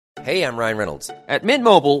Hey, I'm Ryan Reynolds. At Mint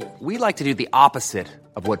Mobile, we like to do the opposite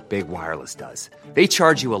of what Big Wireless does. They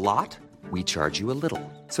charge you a lot, we charge you a little.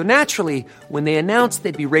 So naturally, when they announced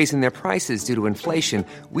they'd be raising their prices due to inflation,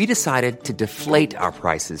 we decided to deflate our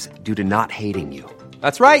prices due to not hating you.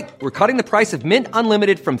 That's right. We're cutting the price of Mint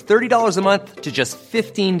Unlimited from $30 a month to just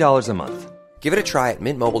 $15 a month. Give it a try at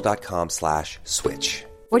mintmobile.com/switch.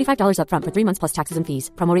 $45 up front for 3 months plus taxes and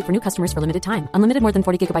fees. Promo rate for new customers for limited time. Unlimited more than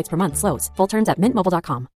 40 gigabytes per month slows. Full terms at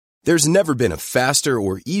mintmobile.com. There's never been a faster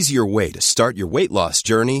or easier way to start your weight loss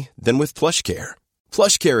journey than with PlushCare.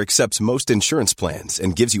 PlushCare accepts most insurance plans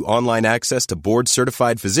and gives you online access to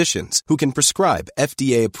board-certified physicians who can prescribe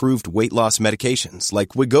FDA-approved weight loss medications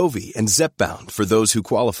like Wegovy and Zepbound for those who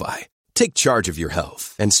qualify. Take charge of your health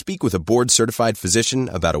and speak with a board-certified physician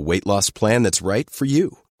about a weight loss plan that's right for you.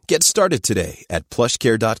 Get started today at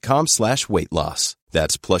plushcare.com/weightloss.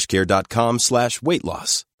 That's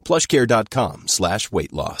plushcare.com/weightloss.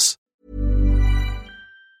 plushcare.com/weightloss.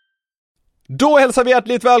 Då hälsar vi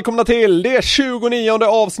hjärtligt välkomna till det 29:e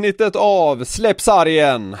avsnittet av Släpp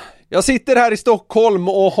sargen. Jag sitter här i Stockholm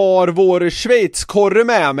och har vår Schweiz-korre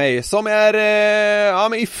med mig som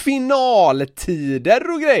är i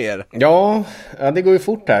finaltider och grejer. Ja, det går ju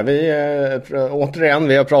fort här. Vi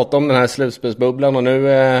har pratat om den här slutspelsbubblan och nu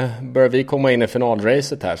börjar vi komma in i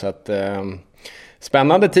finalracet här. Så att,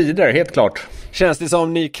 spännande tider, helt klart. Känns det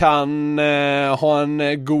som ni kan ha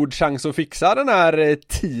en god chans att fixa den här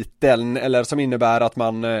titeln, eller som innebär att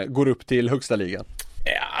man går upp till högsta ligan?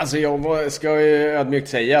 Ja, alltså jag ska ju ödmjukt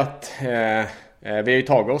säga att vi har ju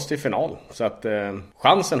tagit oss till final. Så att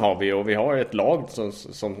chansen har vi, och vi har ett lag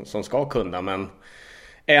som ska kunna. Men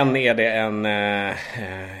än är det en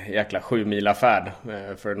jäkla 7-mila färd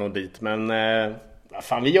för att nå dit. Men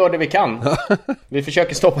fan, vi gör det vi kan. Vi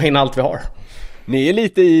försöker stoppa in allt vi har. Ni är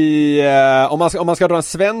lite i, om man ska dra en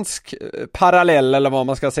svensk parallell eller vad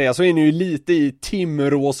man ska säga, så är ni ju lite i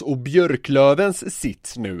Timrås och Björklövens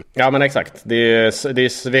sitt nu. Ja, men exakt.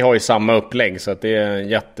 Vi har ju samma upplägg, så att det är en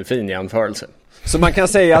jättefin jämförelse. Så man kan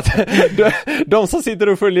säga att de som sitter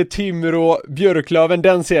och följer Timrå Björklöven,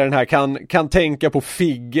 den serien här, kan tänka på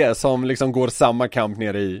Figge som liksom går samma kamp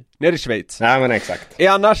nere i Schweiz. Ja, men exakt. Är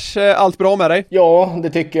annars allt bra med dig? Ja, det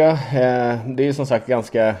tycker jag. Det är ju som sagt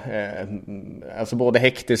ganska alltså både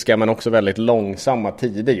hektiska men också väldigt långsamma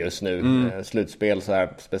tider just nu. Slutspel så här,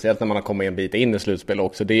 speciellt när man har kommit en bit in i slutspel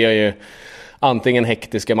också. Det är ju antingen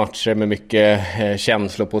hektiska matcher med mycket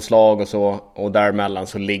känslopåslag och så, och däremellan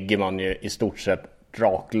så ligger man ju i stort sett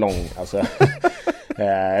raklång. Alltså,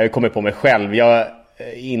 jag kommer på mig själv.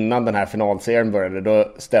 Innan den här finalserien började,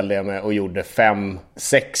 då ställde jag mig och gjorde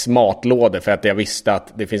 5-6 matlådor för att jag visste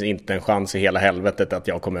att det finns inte en chans i hela helvetet att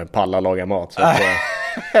jag kommer palla laga mat. Så att,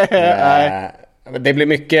 det blir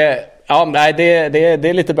mycket. Ja, nej, det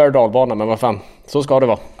är lite berg- och dalbana, men vad fan, så ska det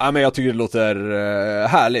vara. Ja, men jag tycker det låter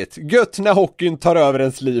härligt. Gött när hockeyn tar över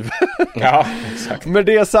ens liv. Ja, exakt. Med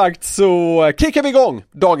det sagt så kickar vi igång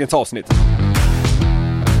dagens avsnitt.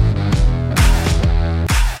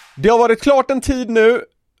 Det har varit klart en tid nu,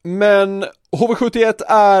 men HV71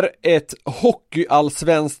 är ett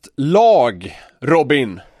hockeyallsvenskt lag,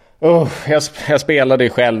 Robin. Jag spelade ju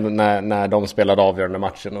själv när de spelade avgörande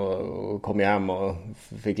matchen och kom hem och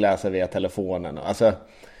fick läsa via telefonen. Alltså,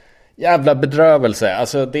 jävla bedrövelse.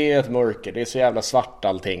 Alltså, det är ett mörker. Det är så jävla svart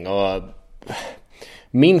allting. Och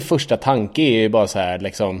min första tanke är ju bara så här,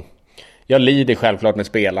 liksom, jag lider självklart med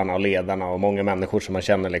spelarna och ledarna och många människor som man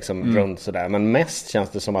känner liksom runt sådär. Men mest känns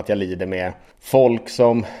det som att jag lider med folk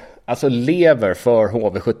som alltså lever för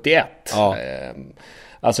HV71. Ja.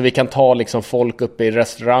 Alltså vi kan ta liksom folk uppe i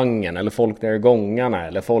restaurangen eller folk nere i gångarna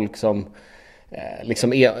eller folk som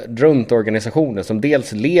liksom är runt organisationen som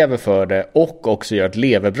dels lever för det och också gör ett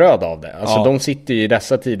levebröd av det. Alltså de sitter ju i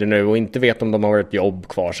dessa tider nu och inte vet om de har ett jobb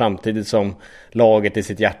kvar samtidigt som laget i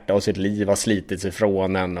sitt hjärta och sitt liv har slitits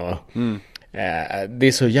ifrån en. Och, det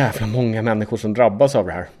är så jävla många människor som drabbas av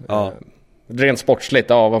det här. Ja. Rent sportsligt,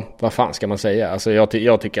 vad fan ska man säga? Alltså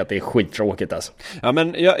jag tycker att det är skittråkigt alltså. Ja,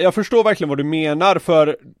 men jag förstår verkligen vad du menar,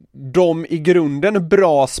 för de i grunden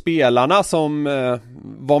bra spelarna som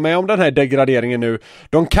var med om den här degraderingen nu,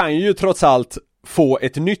 de kan ju trots allt få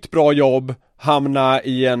ett nytt bra jobb, hamna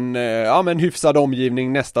i en hyfsad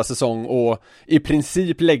omgivning nästa säsong och i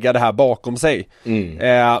princip lägga det här bakom sig.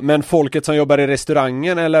 Men folket som jobbar i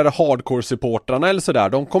restaurangen eller hardcore-supportrarna eller sådär,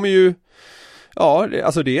 de kommer ju,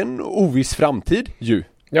 alltså det är en oviss framtid ju.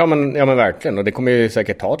 Ja men verkligen, och det kommer ju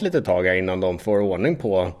säkert ta ett litet tag innan de får ordning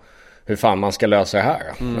på hur fan man ska lösa det här.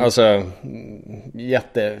 Alltså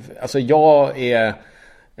jag är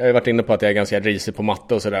Jag har ju varit inne på att jag är ganska risig på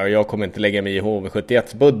matte och sådär, och jag kommer inte lägga mig i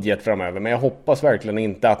HV71s budget framöver, men jag hoppas verkligen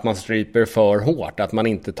inte att man stryper för hårt, att man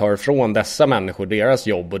inte tar ifrån dessa människor deras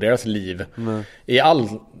jobb och deras liv i all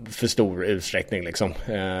för stor utsträckning liksom.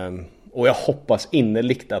 Och jag hoppas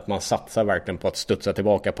innerligt att man satsar verkligen på att studsa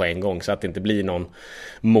tillbaka på en gång, så att det inte blir någon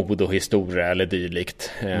modohistoria eller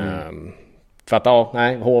dylikt. För att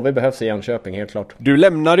HV behövs i Jönköping, helt klart. Du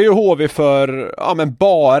lämnade ju HV för men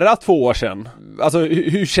bara 2 år sedan. Alltså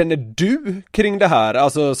hur känner du kring det här?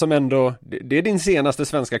 Alltså som ändå, det är din senaste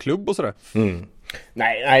svenska klubb och sådär.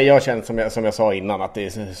 Nej, jag känner som jag sa innan att det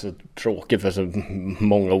är så tråkigt för så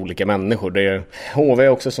många olika människor. HV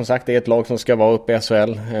också, som sagt, det är ett lag som ska vara uppe i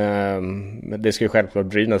SHL. Det ska ju självklart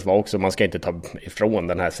Brynäs vara också. Man ska inte ta ifrån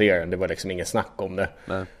den här serien. Det var liksom ingen snack om det.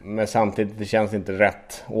 Nej. Men samtidigt, det känns inte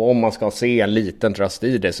rätt. Och om man ska se en liten tröst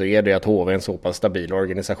i det, så är det att HV är en så pass stabil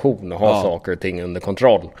organisation och har saker och ting under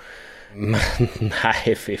kontroll. Men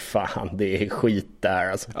nej, fy fan, det är skit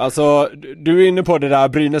där alltså, du är inne på det där.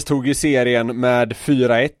 Brynäs tog ju serien med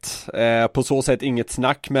 4-1, på så sätt inget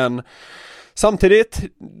snack, men samtidigt,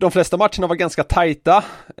 de flesta matcherna var ganska tajta,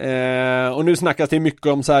 och nu snackas det mycket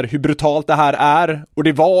om så här hur brutalt det här är, och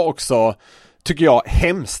det var också, tycker jag,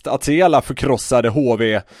 hemskt att se alla förkrossade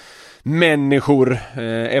HV-människor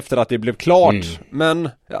efter att det blev klart. Men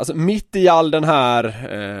alltså, mitt i all den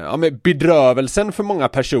här bedrövelsen för många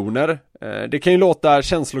personer, det kan ju låta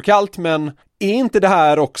känslokallt, men är inte det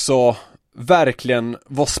här också verkligen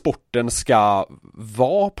vad sporten ska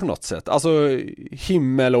vara på något sätt? Alltså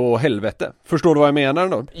himmel och helvete. Förstår du vad jag menar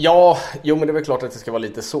då? Ja, men det är väl klart att det ska vara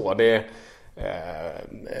lite så. Det är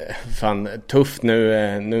fan tufft nu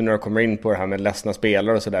när jag kommer in på det här med ledsna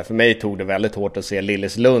spelare och sådär. För mig tog det väldigt hårt att se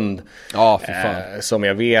Lilleslund, som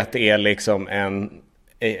jag vet är liksom en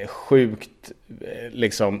sjukt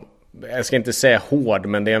liksom, jag ska inte säga hård,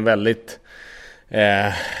 men det är en väldigt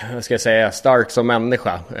vad ska jag säga, stark som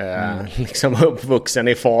människa, liksom uppvuxen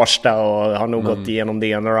i Farsta och har nog gått igenom det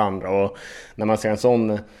ena och det andra, och när man ser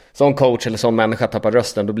en sån coach eller sån människa tappa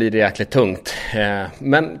rösten, då blir det jäkligt tungt.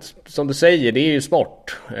 Men som du säger, det är ju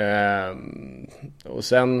sport, och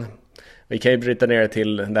sen vi kan ju bryta ner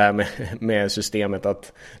till det här med systemet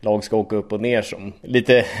att lag ska åka upp och ner som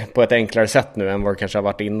lite på ett enklare sätt nu än vad det kanske har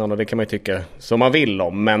varit innan, och det kan man ju tycka som man vill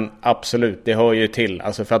om, men absolut, det hör ju till.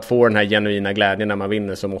 Alltså för att få den här genuina glädjen när man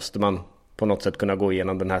vinner, så måste man på något sätt kunna gå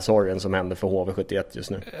igenom den här sorgen som händer för HV71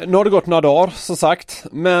 just nu. Nu har det gått några dagar, som sagt,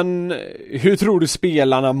 men hur tror du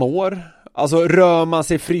spelarna mår? Alltså rör man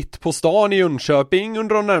sig fritt på stan i Jönköping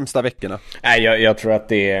under de närmsta veckorna? Nej, jag tror att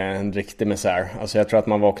det är en riktig misär. Alltså jag tror att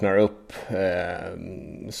man vaknar upp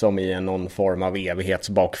som i någon form av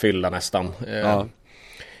evighetsbakfylla nästan.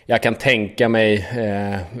 Jag kan tänka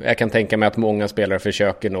mig att många spelare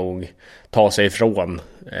försöker nog ta sig ifrån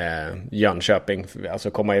Jönköping,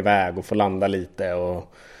 alltså komma iväg och få landa lite,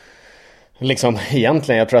 och liksom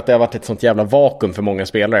egentligen, jag tror att det har varit ett sånt jävla vakuum för många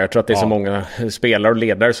spelare. Jag tror att det är så många spelare och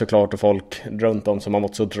ledare såklart, och folk runt om som har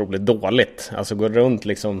mått så otroligt dåligt. Alltså går runt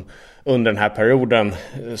liksom under den här perioden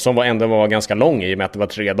som ändå var ganska lång, i och med att det var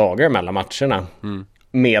 3 dagar mellan matcherna.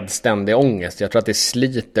 Med ständig ångest. Jag tror att det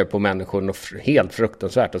sliter på människor helt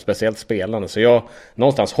fruktansvärt, och speciellt spelarna. Så jag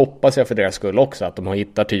någonstans hoppas jag för deras skull också att de har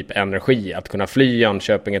hittat typ energi att kunna fly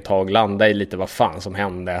Jönköping ett tag, landa i lite vad fan som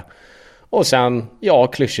hände, och sen,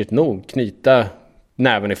 klyschigt nog, knyta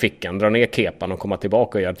näven i fickan, dra ner kepan och komma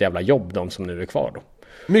tillbaka och göra ett jävla jobb, de som nu är kvar då.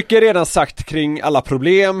 Mycket är redan sagt kring alla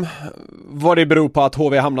problem, vad det beror på att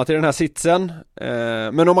HV hamnat i den här sitsen.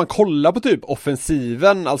 Men om man kollar på typ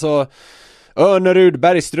offensiven, alltså Örnerud,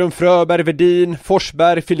 Bergström, Fröberg, Vedin,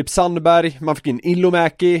 Forsberg, Filip Sandberg, man fick in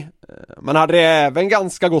Ilomäki. Man hade även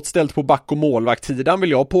ganska gott ställt på back- och målvaktsidan,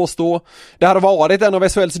 vill jag påstå. Det har varit en av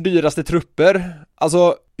SHLs dyraste trupper.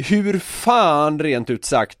 Alltså, hur fan rent ut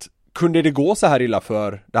sagt kunde det gå så här illa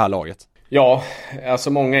för det här laget? Ja, alltså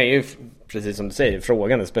många är ju, precis som du säger,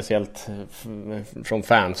 frågan är speciellt från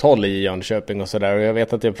fanshåll i Jönköping och sådär. Och jag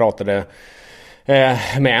vet att jag pratade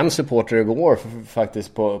med en supporter igår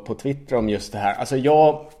faktiskt på Twitter om just det här. Alltså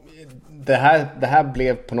det här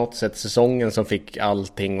blev på något sätt säsongen som fick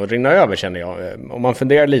allting att rinna över, känner jag. Om man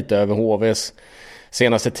funderar lite över HVs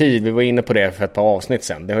senaste tid, vi var inne på det för ett par avsnitt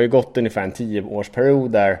sedan. Det har ju gått ungefär en 10-årsperiod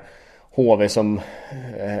där HV som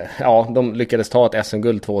de lyckades ta ett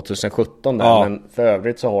SM-guld 2017 där, men för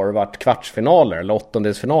övrigt så har det varit kvartsfinaler eller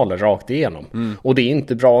åttondelsfinaler rakt igenom. Och det är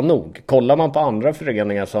inte bra nog. Kollar man på andra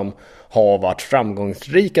föreningar som har varit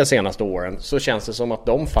framgångsrika senaste åren, så känns det som att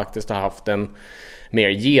de faktiskt har haft en mer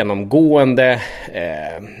genomgående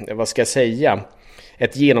vad ska jag säga,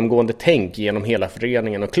 ett genomgående tänk genom hela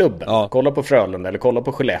föreningen och klubben. Ja. Kolla på Frölunda eller kolla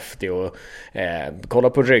på Skellefteå, kolla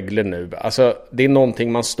på Rögle nu. Alltså det är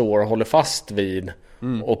någonting man står och håller fast vid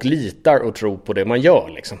och litar och tror på det man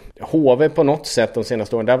gör liksom. HV på något sätt de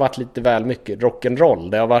senaste åren, det har varit lite väl mycket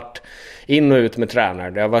rock'n'roll. Det har varit in och ut med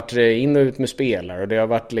tränare, det har varit in och ut med spelare och det har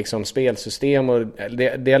varit liksom spelsystem och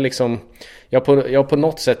det är liksom jag har på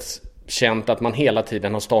något sätt känt att man hela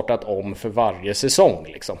tiden har startat om för varje säsong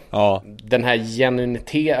liksom. Ja. Den här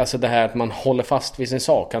genuinitet, alltså det här att man håller fast vid sin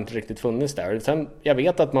sak har inte riktigt funnits där. Sen, jag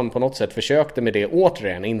vet att man på något sätt försökte med det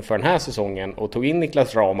återigen inför den här säsongen och tog in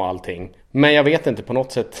Niklas Ram och allting. Men jag vet inte, på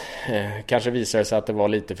något sätt kanske visade sig att det var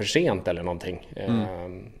lite för sent eller någonting.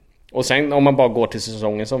 Och sen om man bara går till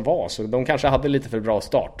säsongen som var, så de kanske hade lite för bra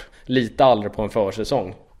start. Lite aldrig på en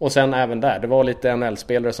försäsong. Och sen även där, det var lite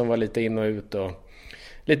NL-spelare som var lite in och ut och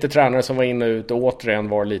lite tränare som var in och ut och återigen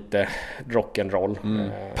var lite rock'n'roll.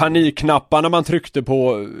 Panikknapparna man tryckte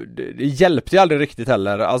på, det hjälpte ju aldrig riktigt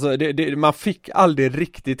heller. Alltså man fick aldrig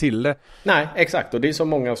riktigt till det. Nej, exakt. Och det är som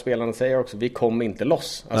många av spelarna säger också, vi kom inte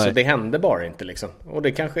loss. Alltså det hände bara inte liksom. Och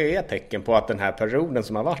det kanske är ett tecken på att den här perioden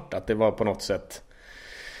som har varit, att det var på något sätt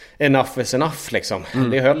enough is enough liksom.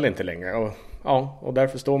 Det höll inte längre. Och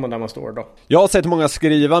därför står man där man står då. Jag har sett många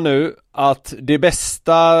skriva nu att det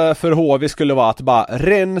bästa för HV skulle vara att bara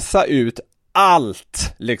rensa ut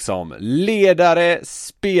allt liksom. Ledare,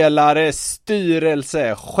 spelare,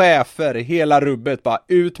 styrelse, chefer, hela rubbet, bara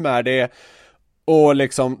ut med det och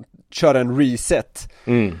liksom köra en reset.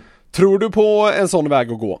 Tror du på en sån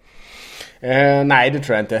väg att gå? Nej, det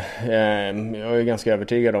tror jag inte. Jag är ganska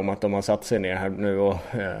övertygad om att de har satt sig ner här nu och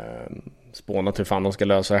spånat hur fan de ska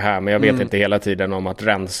lösa det här. Men jag vet inte hela tiden om att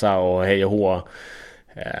rensa och hej och hå,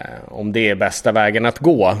 om det är bästa vägen att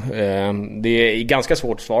gå. Det är ganska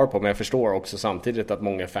svårt att svara på, men jag förstår också samtidigt att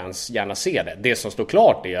många fans gärna ser det. Det som står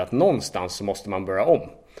klart är att någonstans så måste man börja om.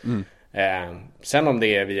 Sen om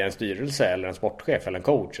det är via en styrelse eller en sportchef eller en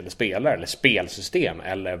coach eller spelare eller spelsystem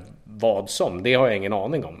eller vad som, det har jag ingen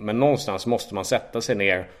aning om. Men någonstans måste man sätta sig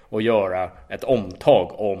ner och göra ett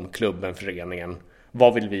omtag om klubben, föreningen.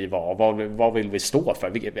 Vad vill vi vara? Vad vill vi stå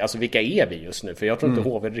för? Alltså vilka är vi just nu? För jag tror inte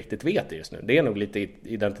HV riktigt vet det just nu. Det är nog lite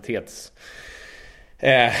identitets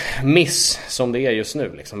miss som det är just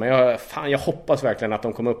nu liksom. Men jag hoppas verkligen att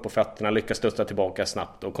de kommer upp på fötterna, lyckas stötta tillbaka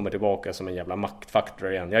snabbt och kommer tillbaka som en jävla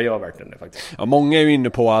maktfaktor igen. Jag gör verkligen det faktiskt. Ja, många är ju inne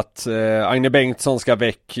på att Agne Bengtsson ska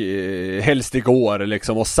väck helst igår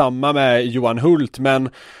liksom, och samma med Johan Hult, men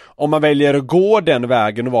om man väljer att gå den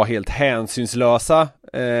vägen och vara helt hänsynslösa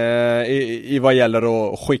i vad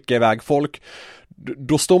gäller att skicka iväg folk,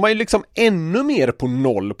 då står man ju liksom ännu mer på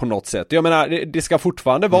noll på något sätt. Jag menar, det ska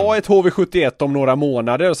fortfarande vara ett HV71 om några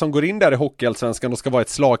månader som går in där i Hockeyallsvenskan och ska vara ett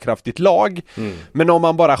slagkraftigt lag. Men om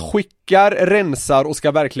man bara skickar, rensar och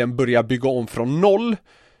ska verkligen börja bygga om från noll,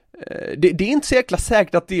 det är inte så jäkla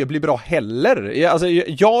säkert att det blir bra heller. Alltså,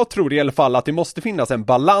 jag tror i alla fall att det måste finnas en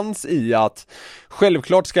balans i att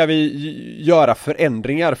självklart ska vi göra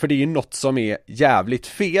förändringar, för det är något som är jävligt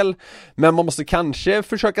fel, men man måste kanske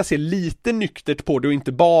försöka se lite nyktert på det och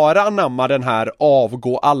inte bara anamma den här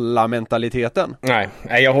avgå alla mentaliteten. Nej,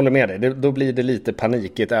 jag håller med dig. Då blir det lite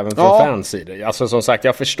panikigt även från fans i det. Alltså som sagt,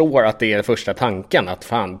 jag förstår att det är första tanken, att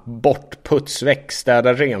fan, bort, puts, väck,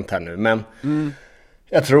 städa rent här nu, men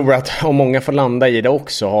jag tror att om många får landa i det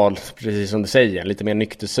också, har, precis som du säger, lite mer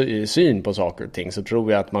nykter syn på saker och ting, så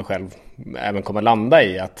tror jag att man själv även kommer landa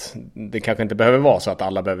i att det kanske inte behöver vara så att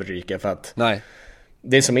alla behöver ryka, för att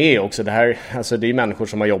det som är också det här, alltså det är människor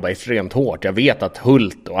som har jobbat extremt hårt. Jag vet att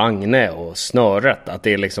Hult och Agne och Snöret, att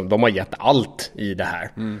det är liksom, de har gett allt i det här.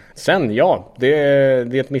 Sen det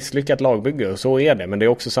är ett misslyckat lagbygge och så är det, men det är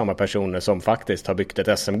också samma personer som faktiskt har byggt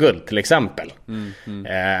ett SM-guld till exempel.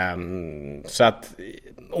 Så att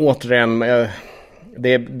återigen,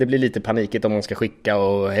 det blir lite panikigt om man ska skicka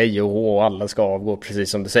och hej och hå och alla ska avgå, precis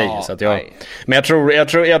som du säger. Så att men jag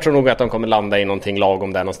tror nog att de kommer landa i någonting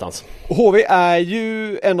lagom där någonstans. HV är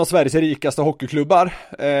ju en av Sveriges rikaste hockeyklubbar.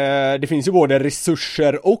 Det finns ju både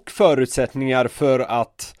resurser och förutsättningar för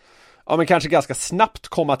att men kanske ganska snabbt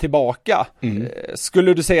komma tillbaka.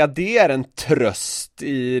 Skulle du säga att det är en tröst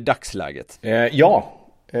i dagsläget? Ja.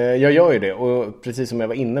 Jag gör ju det, och precis som jag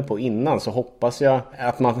var inne på innan så hoppas jag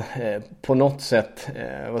att man på något sätt,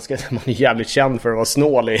 man är jävligt känd för att vara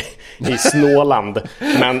snål i Snåland,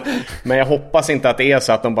 men jag hoppas inte att det är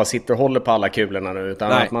så att de bara sitter och håller på alla kulorna nu,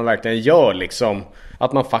 utan att man verkligen gör liksom,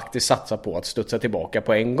 att man faktiskt satsar på att studsa tillbaka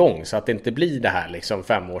på en gång, så att det inte blir det här liksom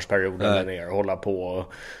 5-årsperioden där ner och hålla på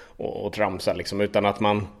och tramsa liksom, utan att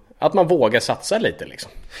man att man vågar satsa lite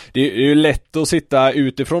liksom. Det är ju lätt att sitta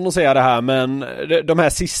utifrån och säga det här, men de här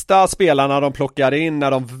sista spelarna de plockade in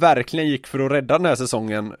när de verkligen gick för att rädda den här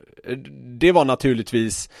säsongen, det var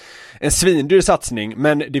naturligtvis en svindyr satsning,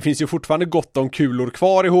 men det finns ju fortfarande gott om kulor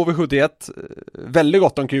kvar i HV71, väldigt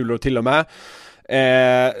gott om kulor till och med.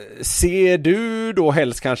 Ser du då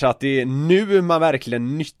helst kanske att det är nu man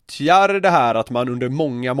verkligen nyttjar det här att man under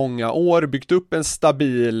många år byggt upp en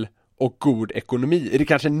stabil och god ekonomi? Är det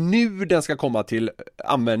kanske nu den ska komma till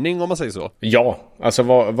användning, om man säger så? Ja, alltså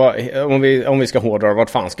om vi ska hårdra, vart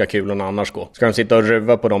fan ska kulorna annars gå? Ska de sitta och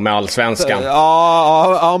ruva på dem med allsvenskan?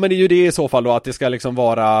 Ja, men det är ju det i så fall då, att det ska liksom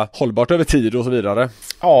vara hållbart över tid och så vidare.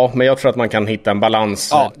 Ja, men jag tror att man kan hitta en balans.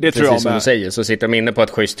 Ja, det tror jag med. Som du säger, så sitter de inne på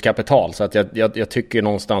ett schysst kapital. Så att jag tycker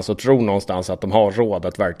någonstans och tror någonstans att de har råd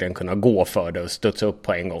att verkligen kunna gå för det och studsa upp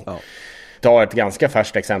på en gång. Ja. Ta ett ganska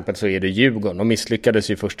färskt exempel så är det Djurgården. De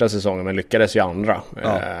misslyckades ju första säsongen men lyckades ju andra.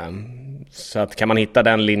 Ja. Så att kan man hitta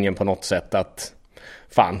den linjen på något sätt att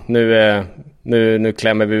fan, nu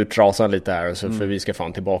klämmer vi ut trasan lite här så för vi ska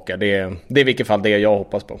fan tillbaka. Det är i vilket fall det jag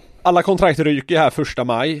hoppas på. Alla kontrakt ryker här 1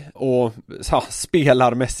 maj och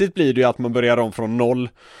spelarmässigt blir det ju att man börjar om från 0.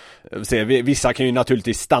 Vissa kan ju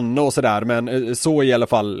naturligtvis stanna och sådär, men så i alla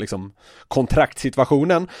fall liksom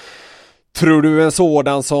kontraktsituationen. Tror du en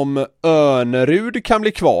sådan som Önerud kan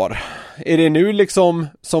bli kvar? Är det nu liksom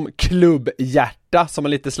som klubbhjärta, som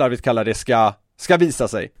man lite slarvigt kallar det, ska visa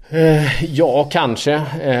sig? Ja, kanske.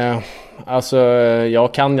 Alltså,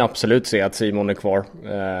 jag kan absolut se att Simon är kvar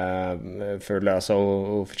för att lösa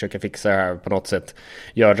och försöka fixa det här på något sätt.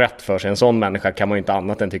 Gör rätt för sig. En sån människa kan man ju inte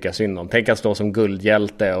annat än tycka synd om. Tänk att stå som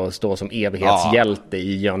guldhjälte och stå som evighetshjälte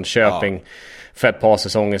i Jönköping. Ja. För ett par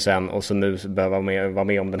säsonger sedan och så nu behöver vara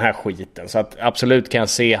med om den här skiten. Så att absolut kan jag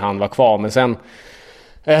se han vara kvar. Men sen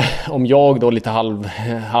om jag då lite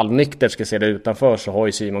halvnykter ska se det utanför, så har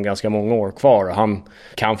ju Simon ganska många år kvar. Han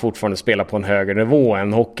kan fortfarande spela på en högre nivå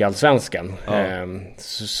än hockeyallsvenskan. Ja.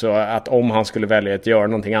 Så att om han skulle välja att göra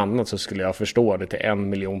någonting annat så skulle jag förstå det till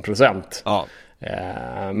 1,000,000%. Ja.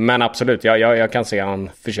 Men absolut, jag kan se han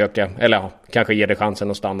försöka, eller kanske ge det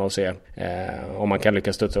chansen att stanna och se om man kan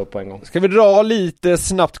lyckas studsa upp på en gång. Ska vi dra lite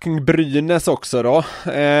snabbt kring Brynäs också då?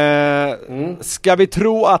 Ska vi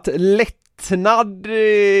tro att lättnad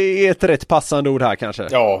är ett rätt passande ord här kanske?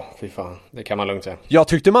 Ja, fy fan, det kan man lugnt säga. Jag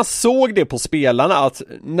tyckte man såg det på spelarna, att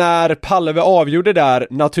när Palve avgjorde där,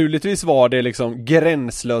 naturligtvis var det liksom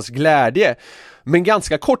gränslös glädje. Men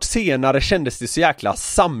ganska kort senare kändes det så jäkla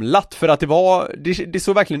samlat, för att det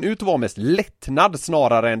såg verkligen ut att vara mest lättnad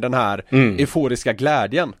snarare än den här euforiska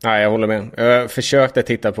glädjen. Ja, jag håller med. Jag försökte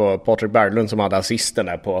titta på Patrik Berglund som hade assisten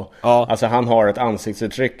där på. Ja. Alltså han har ett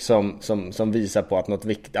ansiktsuttryck som visar på att något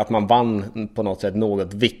viktigt, att man vann på något sätt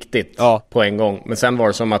något viktigt på en gång. Men sen var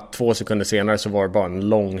det som att 2 sekunder senare så var det bara en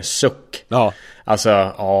lång suck. Ja. Alltså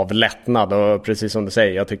av lättnad, och precis som du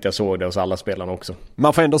säger, jag tyckte jag såg det hos alla spelarna också.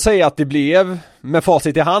 Man får ändå säga att det blev, med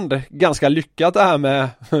facit i hand, ganska lyckat det här med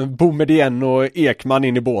Boumedienne och Ekman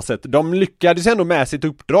in i båset. De lyckades ändå med sitt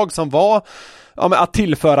uppdrag som var att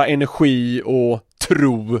tillföra energi och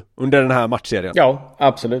tro under den här matchserien. Ja,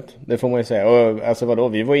 absolut. Det får man ju säga. Och alltså vadå,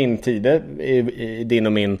 vi var in tidigt i din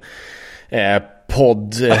och min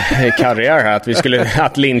poddkarriär här,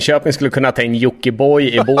 att Linköping skulle kunna ta in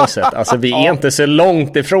Jockiboi i båset. Alltså vi är inte så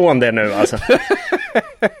långt ifrån det nu alltså.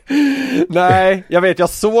 Nej, jag vet, jag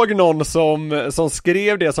såg någon som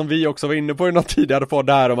skrev det som vi också var inne på i någon tidigare podd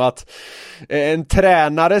där, om att en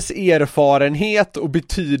tränares erfarenhet och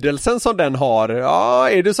betydelsen som den har,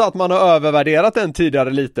 är det så att man har övervärderat den tidigare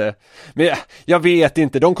lite? Men jag vet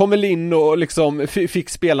inte, de kommer in och liksom fick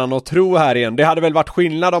spelarna att tro här igen. Det hade väl varit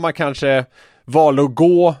skillnad om man kanske valde att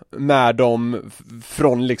gå med dem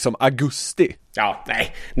från liksom augusti. Ja,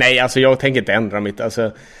 nej, alltså jag tänker inte ändra mitt,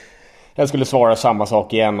 alltså jag skulle svara samma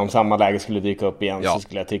sak igen om samma läge skulle dyka upp igen, så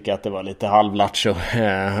skulle jag tycka att det var lite halvlattjo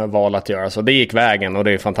val att göra. Så det gick vägen och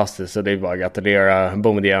det är fantastiskt, så det är bara att gratulera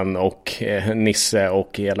Boumedienne och Nisse och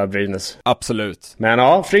hela Brynäs. Absolut. Men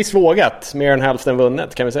ja, friskt vågat, mer än hälften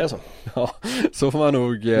vunnet, kan vi säga så? Ja, så får man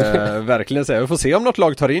nog verkligen säga. Vi får se om något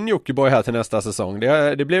lag tar in Jockiboi här till nästa säsong.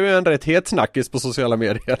 Det blev ju en rätt het snackis på sociala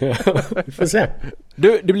medier. Vi får se.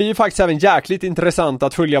 Det blir ju faktiskt även jäkligt intressant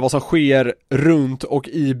att följa vad som sker runt och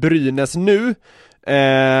i Brynäs nu.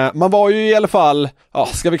 Man var ju i alla fall,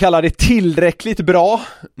 ska vi kalla det tillräckligt bra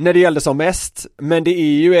när det gällde som mest, men det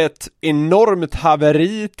är ju ett enormt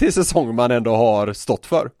haveri till säsong man ändå har stått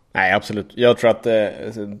för. Nej, absolut. Jag tror att,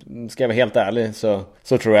 ska jag vara helt ärlig,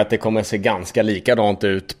 så tror jag att det kommer se ganska likadant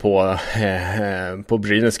ut på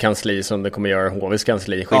Brynäs kansli som det kommer göra HVs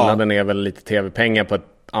kansli. Skillnaden är väl lite tv-pengar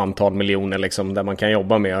antal miljoner liksom, där man kan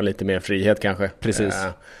jobba med och lite mer frihet kanske. Precis.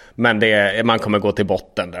 Men man kommer gå till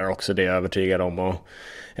botten där också, det är jag övertygad om. Och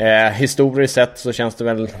historiskt sett så känns det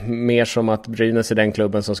väl mer som att Brynäs är den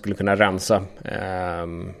klubben som skulle kunna rensa.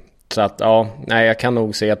 Så att jag kan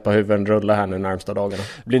nog se ett par huvuden rulla här nu närmsta dagarna.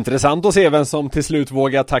 Det blir intressant att se vem som till slut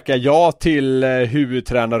vågar tacka ja till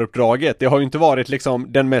huvudtränaruppdraget. Det har ju inte varit liksom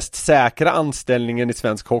den mest säkra anställningen i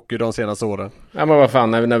svensk hockey de senaste åren. Ja, men vad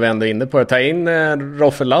fan, när vi ändå är inne på det, ta in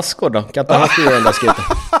Roffe Lassgård då. Kan inte han styra den där skiten?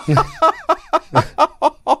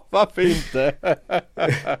 Varför inte?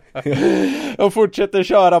 De fortsätter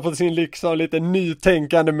köra på sin liksom lite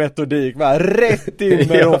nytänkande metodik. Va? Rätt in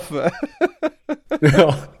med Roffe.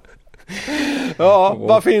 Ja,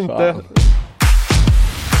 varför inte?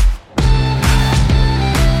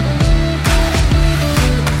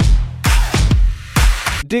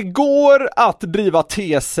 Det går att driva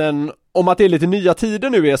tesen om att det är lite nya tider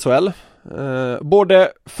nu i SHL.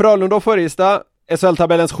 Både Frölunda och Färjestad,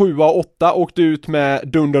 SHL-tabellens 7 och 8, åkte ut med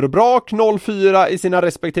dunder och brak 0-4 i sina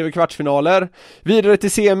respektive kvartsfinaler. Vidare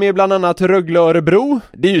till semi bland annat Rögle och Örebro.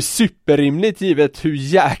 Det är ju superrimligt givet hur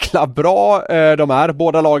jäkla bra de är.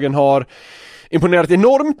 Båda lagen har imponerat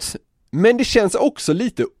enormt, men det känns också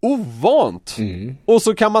lite ovant. Och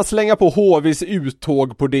så kan man slänga på HVs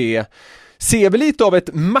uttåg på det. Ser vi lite av ett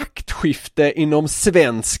maktskifte inom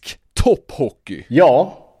svensk topphockey?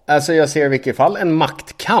 Ja, alltså jag ser i vilket fall en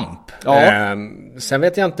maktkamp. Ja. Sen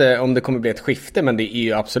vet jag inte om det kommer bli ett skifte, men det är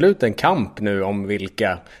ju absolut en kamp nu om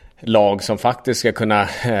vilka lag som faktiskt ska kunna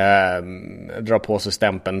dra på sig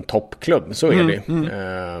stämpeln toppklubb. Så är det.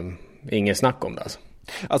 Ingen snack om det alltså.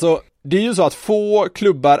 Alltså, det är ju så att få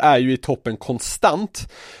klubbar är ju i toppen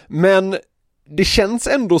konstant, men det känns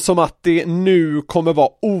ändå som att det nu kommer vara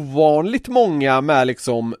ovanligt många med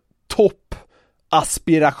liksom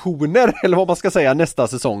toppaspirationer, eller vad man ska säga, nästa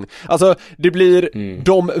säsong. Alltså, det blir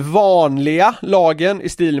de vanliga lagen i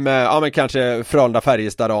stil med, men kanske Frölunda,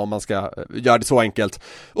 Färjestad om man ska göra det så enkelt.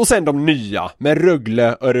 Och sen de nya med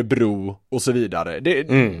Rögle, Örebro och så vidare.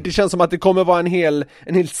 Det känns som att det kommer vara en hel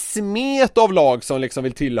smet av lag som liksom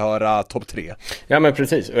vill tillhöra topp 3. Ja, men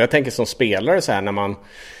precis. Och jag tänker som spelare så här, när man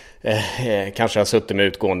kanske har suttit med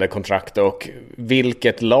utgående kontrakt, och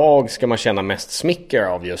vilket lag ska man känna mest smicker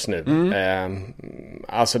av just nu?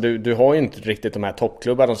 Alltså du har ju inte riktigt de här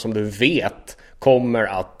toppklubbarna som du vet kommer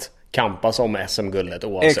att kampas om SM-guldet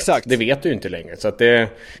oavsett. Exakt. Det vet du ju inte längre. Så att det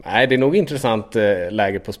är nog intressant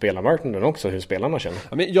läge på spelarmarknaden också, hur spelarna känner.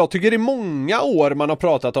 Ja, men jag tycker det är många år man har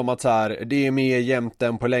pratat om att så här, det är mer jämnt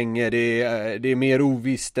än på länge, det är mer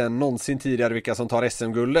ovisst än någonsin tidigare vilka som tar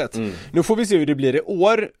SM-guldet. Nu får vi se hur det blir i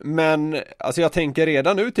år, men alltså jag tänker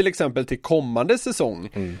redan nu till exempel till kommande säsong.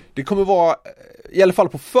 Det kommer vara, i alla fall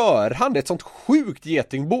på förhand, ett sånt sjukt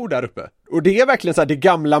getingbord där uppe. Och det är verkligen så här, det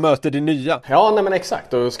gamla möter det nya. Ja, nej men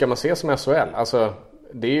exakt. Och ska man se som SHL, alltså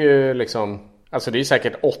det är ju liksom, alltså det är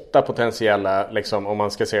säkert 8 potentiella liksom, om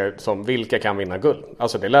man ska se som vilka kan vinna guld.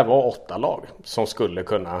 Alltså det lär vara 8 lag som skulle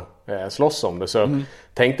kunna slåss om det. Så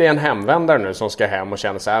tänk dig en hemvändare nu som ska hem och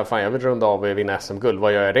känner så här, fan jag vill runda av och vinna SM-guld,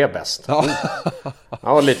 vad gör jag det bäst?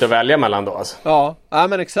 Ja, lite att välja mellan då alltså. Ja,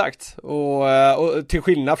 men exakt. Och till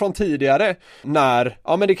skillnad från tidigare när,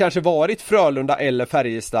 men det kanske varit Frölunda eller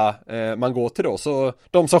Färjestad man går till då. Så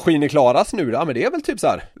de som skiner klaras nu, men det är väl typ så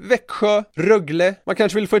här Växjö, Rögle, man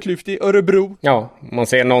kanske vill få ett lyft i Örebro. Ja, man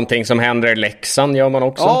ser någonting som händer i Leksand gör man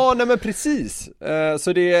också. Ja, nej men precis.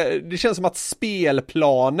 Så det känns som att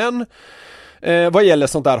spelplanen vad gäller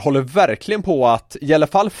sånt där håller verkligen på att i alla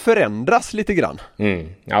fall förändras lite grann.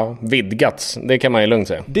 Ja, vidgats. Det kan man ju lugnt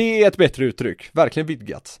säga. Det är ett bättre uttryck. Verkligen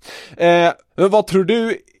vidgats. Vad tror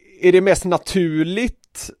du är det mest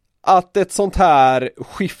naturligt att ett sånt här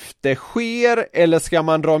skifte sker, eller ska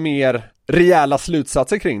man dra mer rejäla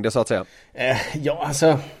slutsatser kring det så att säga? Ja,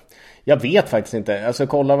 alltså jag vet faktiskt inte. Alltså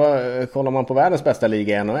kollar man på världens bästa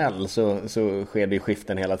liga i NHL så sker det ju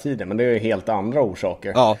skiften hela tiden. Men det är ju helt andra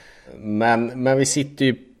orsaker. Ja. Men vi sitter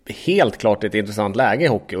ju helt klart i ett intressant läge i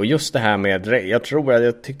hockey. Och just det här med, jag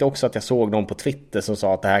tyckte också att jag såg någon på Twitter som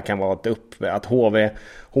sa att det här kan vara att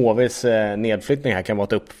HVs nedflyttning här kan vara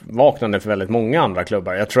ett uppvaknande för väldigt många andra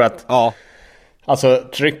klubbar. Jag tror att alltså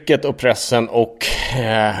trycket och pressen och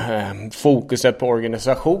fokuset på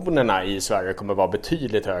organisationerna i Sverige kommer vara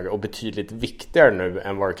betydligt högre och betydligt viktigare nu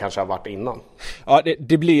än vad det kanske har varit innan. Ja,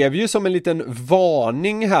 det blev ju som en liten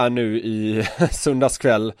varning här nu i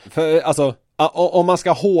söndagskväll. För alltså, om man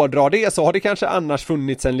ska hårdra det så har det kanske annars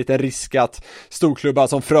funnits en liten risk att storklubbar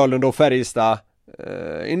som Frölunda och Färjestad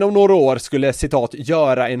inom några år skulle, citat,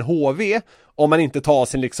 göra en HV om man inte tar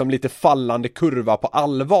sin liksom lite fallande kurva på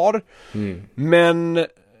allvar. Men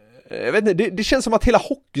jag vet inte, det känns som att hela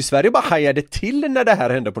Hockeysverige bara hajade till när det här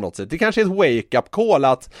hände på något sätt. Det kanske är ett wake-up call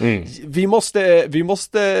att vi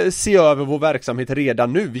måste se över vår verksamhet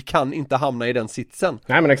redan nu. Vi kan inte hamna i den sitsen.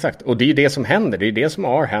 Nej, men exakt. Och det är ju det som händer. Det är det som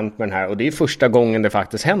har hänt med den här. Och det är första gången det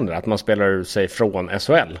faktiskt händer att man spelar sig från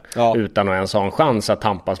SHL utan att ens ha en chans att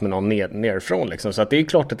tampas med någon nerifrån. Liksom. Så att det är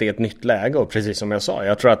klart att det är ett nytt läge. Och precis som jag sa,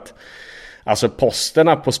 jag tror att alltså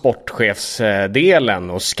posterna på sportchefsdelen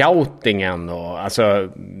och scoutingen och alltså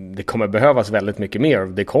det kommer behövas väldigt mycket mer.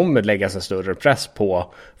 Det kommer läggas en större press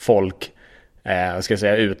på folk ska jag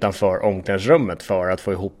säga, utanför omklädningsrummet för att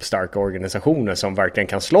få ihop starka organisationer som verkligen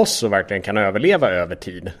kan slåss och verkligen kan överleva över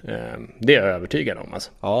tid. Det är jag övertygad om.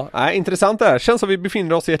 Alltså. Ja, intressant det här. Känns som vi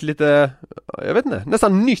befinner oss i ett lite, jag vet inte,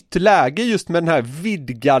 nästan nytt läge just med den här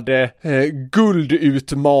vidgade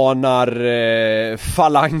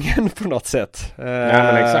guldutmanar-falangen på något sätt. Ja,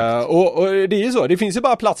 men exakt. Och det är ju så, det finns ju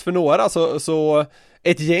bara plats för några, så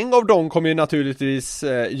ett gäng av dem kommer ju naturligtvis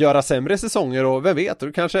göra sämre säsonger och vem vet,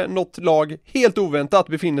 och kanske något lag helt oväntat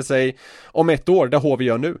befinner sig om ett år där HV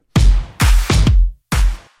gör nu.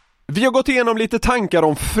 Vi har gått igenom lite tankar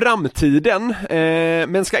om framtiden,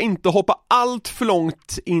 men ska inte hoppa allt för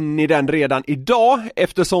långt in i den redan idag,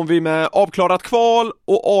 eftersom vi med avklarat kval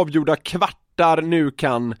och avgjorda kvartar nu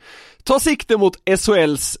kan ta sikte mot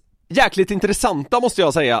SHLs jäkligt intressanta, måste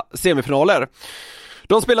jag säga, semifinaler.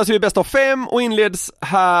 De spelas ju i bäst av 5 och inleds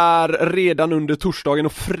här redan under torsdagen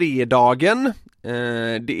och fredagen.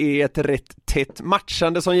 Det är ett rätt tätt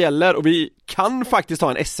matchande som gäller och vi kan faktiskt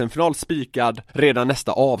ha en SM-final spikad redan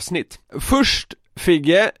nästa avsnitt. Först,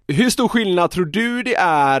 Figge, hur stor skillnad tror du det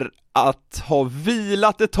är att ha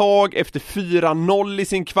vilat ett tag efter 4-0 i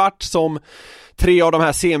sin kvart som 3 av de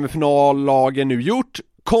här semifinallagen nu gjort,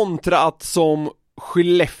 kontra att som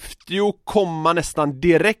Skellefteå komma nästan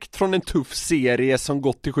direkt från en tuff serie som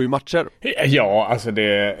gått till 7 matcher? Ja, alltså det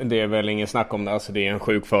är väl ingen snack om det. Alltså det är en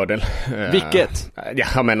sjuk fördel. Vilket?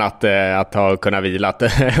 Ja, men att ha kunnat vilat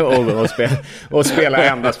och spela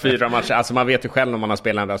endast 4 matcher. Alltså man vet ju själv när man har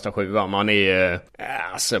spelat endast 7. Man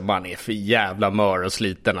är för jävla mör och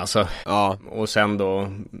sliten alltså. Ja. Och sen då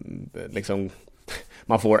liksom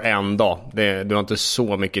man får en dag. Du har inte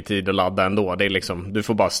så mycket tid att ladda ändå. Det är liksom, du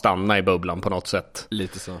får bara stanna i bubblan på något sätt.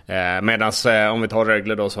 Lite så. Medans om vi tar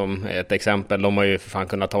Rögle då som ett exempel. De har ju för fan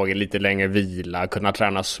kunnat ta lite längre vila. Kunna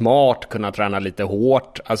träna smart. Kunna träna lite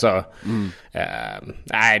hårt. Alltså,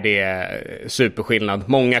 nej, det är superskillnad.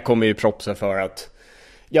 Många kommer ju propsa för att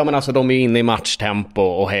ja, men alltså de är inne i matchtempo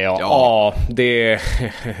och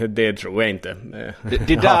det tror jag inte.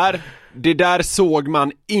 Det där såg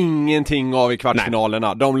man ingenting av i kvartsfinalerna.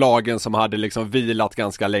 Nej. De lagen som hade liksom vilat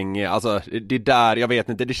ganska länge. Alltså det där, jag vet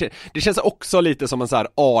inte. Det känns också lite som en så här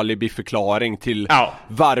alibi-förklaring till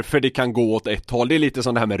varför det kan gå åt ett håll. Det är lite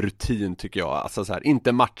som det här med rutin tycker jag. Alltså så här,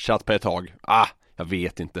 inte matchat på ett tag. Jag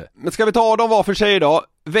vet inte. Men ska vi ta dem var för sig då?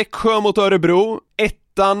 Växjö mot Örebro.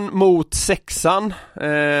 1:an mot 6:an.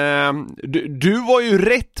 Du var ju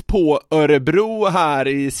rätt på Örebro här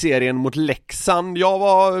i serien mot Leksand. Jag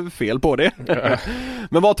var fel på det.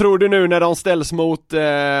 Men vad tror du nu när de ställs mot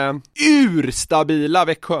urstabila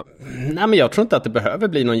Växjö? Nej, men jag tror inte att det behöver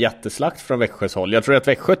bli någon jätteslakt från Växjös håll. Jag tror att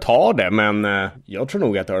Växjö tar det, men jag tror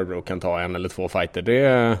nog att Örebro kan ta 1 eller 2 fighter.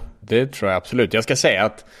 Det tror jag absolut. Jag ska säga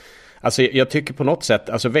att alltså jag tycker på något sätt,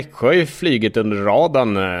 alltså Växjö har ju flygit under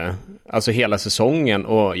radarn alltså hela säsongen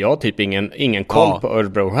och jag har typ ingen koll på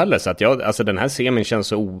Örebro heller, så att alltså den här semin känns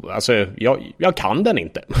så alltså jag kan den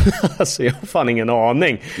inte. Alltså jag har fan ingen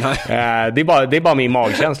aning. Det är bara min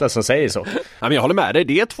magkänsla som säger så. Ja, men jag håller med dig,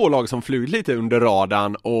 det är 2 lag som flugit lite under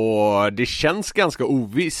radarn och det känns ganska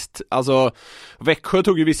ovisst. Alltså Växjö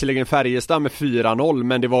tog ju visserligen Färjestad med 4-0,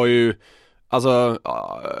 men det var ju alltså,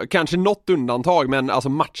 kanske något undantag, men alltså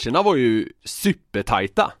matcherna var ju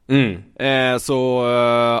supertajta.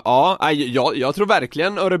 Jag tror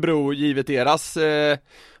verkligen Örebro, givet deras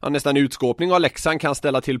nästan utskåpning av Leksand, kan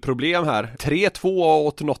ställa till problem här. 3-2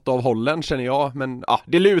 åt något av hållen känner jag, men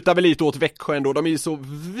det lutar väl lite åt Växjö ändå. De är ju så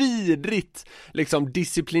vidrigt liksom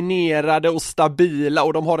disciplinerade och stabila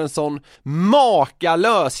och de har en sån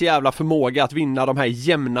makalös jävla förmåga att vinna de här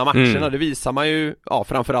jämna matcherna. Det visar man ju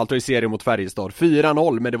framförallt i serien mot Färjestad.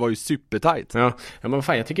 4-0, men det var ju supertajt. Ja, men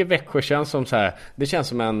fan, jag tycker Växjö känns som så här, det känns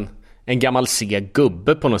som en gammal seg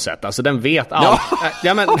gubbe på något sätt. Alltså den vet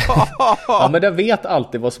men den vet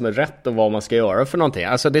alltid vad som är rätt och vad man ska göra för någonting.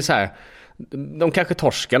 Alltså det är så här, de kanske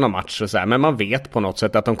torskar någon match och så här, men man vet på något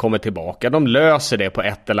sätt att de kommer tillbaka. De löser det på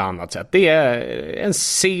ett eller annat sätt. Det är en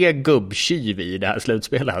seg gubbtjuv i det här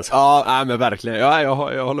slutspelet alltså. Ja, men verkligen. Ja,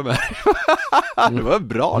 jag håller med. Det var en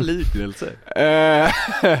bra liknelse.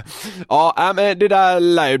 Men det där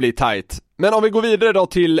lär ju bli tight. Men om vi går vidare då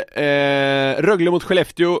till Rögle mot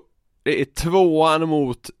Skellefteå. Det är 2:an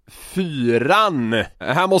mot 4:an.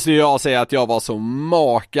 Här måste jag säga att jag var så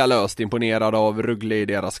makalöst imponerad av Rögle i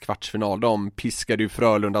deras kvartsfinal. De piskade ju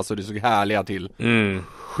Frölunda så det såg härliga till.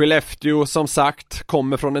 Skellefteå som sagt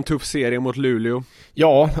kommer från en tuff serie mot Luleå.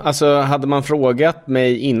 Ja, alltså hade man frågat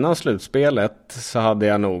mig innan slutspelet så hade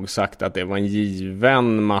jag nog sagt att det var en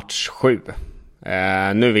given match 7.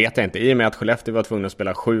 Nu vet jag inte, i och med att Skellefteå var tvungna att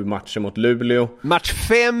spela 7 matcher mot Luleå. Match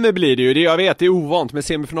 5 blir det ju, det jag vet, det är ovant, men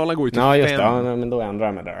semifinalen går ju till 5. Ja, just det, ja, men då ändrar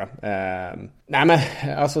jag mig där. Nej men,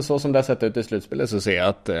 alltså så som det har sett ut i slutspelet så ser jag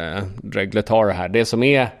att Rögle tar det här. Det som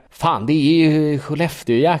är, fan det är ju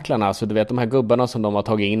Skellefteå-jäklarna, alltså du vet de här gubbarna som de har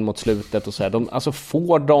tagit in mot slutet och så här, alltså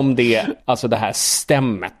får de det, alltså det här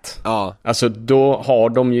stämmet. Ja. Alltså då har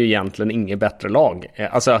de ju egentligen inget bättre lag.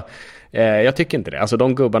 Jag tycker inte det. Alltså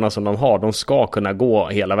de gubbarna som de har, de ska kunna gå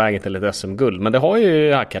hela vägen till ett SM-guld. Men det har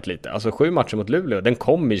ju hackat lite. Alltså 7 matcher mot Luleå, den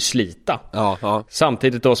kommer ju slita. Ja.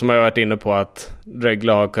 Samtidigt då som jag har varit inne på att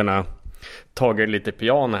Rögle har kunnat tagit lite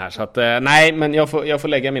piano här. Så att nej, men jag får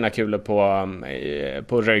lägga mina kulor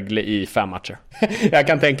på Rögle i 5 matcher. Jag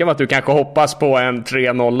kan tänka mig att du kanske hoppas på en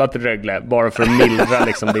 3-0 till Rögle bara för att mildra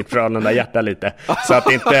liksom ditt Frölunda hjärta lite. Så att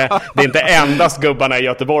det är inte endast gubbarna i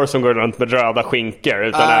Göteborg som går runt med röda skinkor,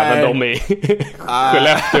 utan även de i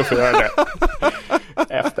Skellefteå får göra det.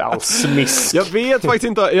 Efter all smisk. Jag vet faktiskt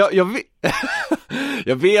inte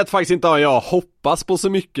jag vet faktiskt inte om jag hoppas på så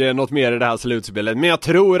mycket något mer i det här slutspelet, men jag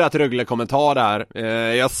tror att Rögle kommer ta det här.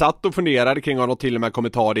 Jag satt och funderade kring om de till och med kommer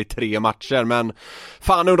ta det i 3 matcher, men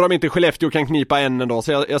fan undrar om inte Skellefteå kan knipa en ändå,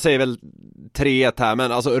 så jag säger väl 3-1 här,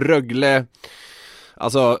 men alltså Rögle,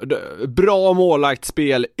 alltså bra målagt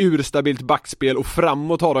spel, urstabilt backspel och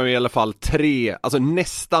framåt har de i alla fall 3, alltså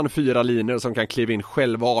nästan 4 linjer som kan kliva in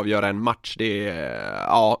själva och avgöra en match. Det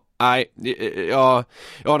är, jag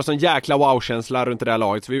har en sån jäkla wow-känsla runt det där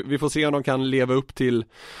laget, så vi får se om de kan leva upp till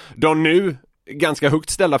de nu ganska högt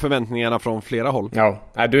ställda förväntningarna från flera håll. Ja,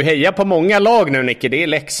 du hejar på många lag nu, Nicke. Det är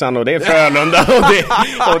Leksand och det är Frölunda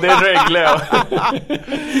och det är Rögle.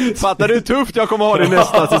 Fattar du hur tufft jag kommer ha det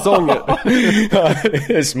nästa säsong? Ja, det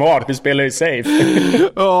är smart, vi spelar ju safe.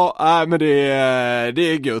 Ja, men det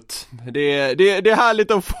är gött. Det är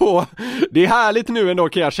härligt att få. Det är härligt nu ändå,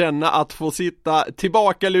 kan jag känna, att få sitta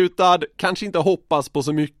tillbakalutad, kanske inte hoppas på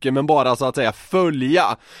så mycket, men bara så att säga följa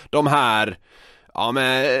de här, ja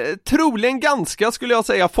men troligen ganska, skulle jag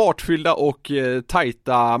säga, fartfyllda och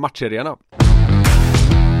tajta matcherierna.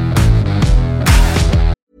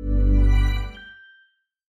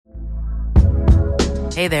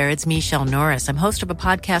 Hey there, it's Michelle Norris. I'm host of a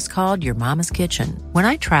podcast called Your Mama's Kitchen. When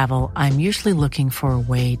I travel, I'm usually looking for a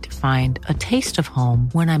way to find a taste of home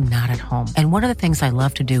when I'm not at home. And one of the things I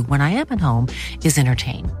love to do when I am at home is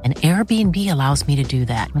entertain. And Airbnb allows me to do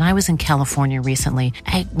that. When I was in California recently,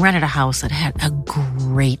 I rented a house that had a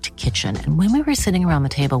great kitchen. And when we were sitting around the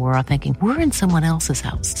table, we were all thinking, we're in someone else's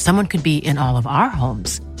house. Someone could be in all of our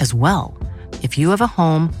homes as well. If you have a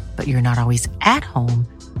home, but you're not always at home,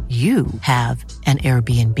 you have an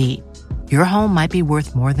Airbnb. Your home might be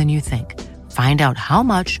worth more than you think. Find out how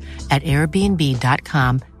much at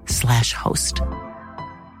airbnb.com/host.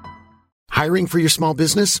 Hiring for your small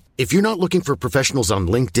business? If you're not looking for professionals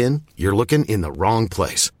on LinkedIn, you're looking in the wrong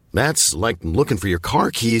place. That's like looking for your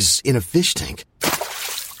car keys in a fish tank.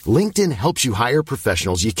 LinkedIn helps you hire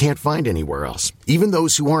professionals you can't find anywhere else, even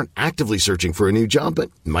those who aren't actively searching for a new job but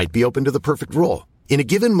might be open to the perfect role. In a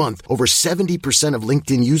given month, over 70% of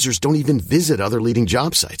LinkedIn users don't even visit other leading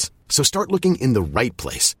job sites. So start looking in the right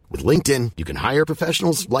place. With LinkedIn, you can hire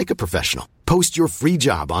professionals like a professional. Post your free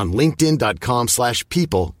job on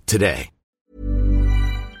linkedin.com/people today.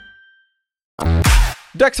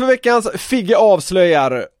 Dags för veckans Figge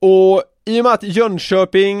avslöjar. Och i och med att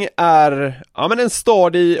Jönköping är en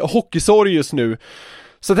stad i hockeysorg just nu,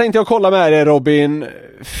 så tänkte jag kolla med dig, Robin.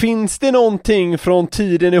 Finns det någonting från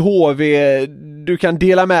tiden i HV du kan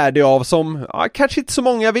dela med dig av som kanske inte så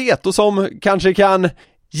många vet och som kanske kan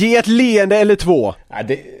ge ett leende eller 2? Ja,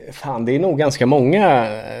 det är nog ganska många,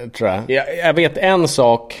 tror jag. Jag vet en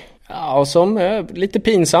sak som är lite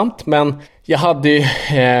pinsamt, men jag hade ju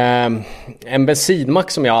en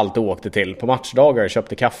bensinmack som jag alltid åkte till på matchdagar och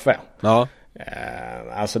köpte kaffe. Ja.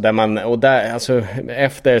 Alltså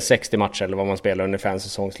efter 60 matcher eller vad man spelar under en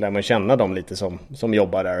säsong, så lär man känna dem lite som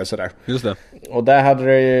jobbar där och sådär. Just det. Och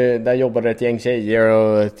där jobbade ett gäng tjejer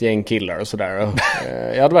och ett gäng killar och sådär.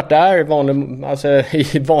 Jag hade varit där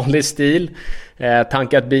i vanlig stil,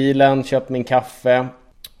 tankat bilen, köpt min kaffe.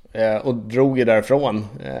 och drog ju därifrån.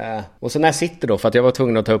 Och så när jag sitter då, för att jag var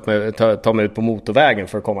tvungen att ta mig ut på motorvägen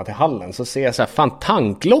för att komma till hallen, så ser jag så här, fan,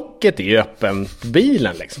 tanklocket är ju öppen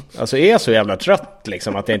bilen liksom. Alltså är jag så jävla trött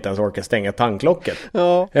liksom att jag inte ens orkar stänga tanklocket.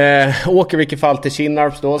 Ja. Åker vilket fall till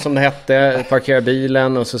Kinnarps då, som det hette, parkerar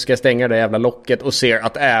bilen och så ska jag stänga det jävla locket och ser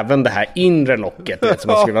att även det här inre locket, vet,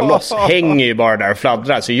 som man skruvar loss, hänger ju bara där och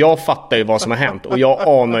fladdrar. Så jag fattar ju vad som har hänt och jag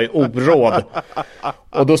anar ju oråd.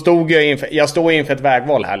 Och då stod jag står inför ett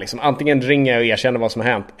vägval här liksom. Antingen ringer jag och erkänner vad som har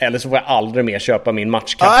hänt, eller så får jag aldrig mer köpa min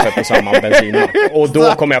matchkaffe på samma bensinmack. Och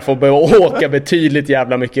då kommer jag få börja åka betydligt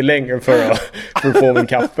jävla mycket längre för att få min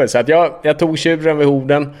kaffe. Så att jag tog tjuren vid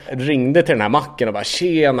hoden, ringde till den här macken och bara,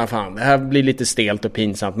 tjena fan, det här blir lite stelt och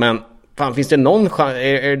pinsamt, men fan, finns det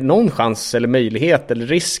någon chans eller möjlighet eller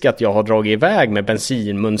risk att jag har dragit iväg med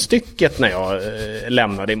bensinmunstycket när jag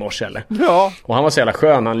lämnade i morse eller? Ja. Och han var så jävla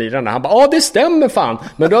skön, han lirade. Han bara, ja det stämmer fan,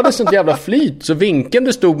 men du hade sånt jävla flyt så vinkeln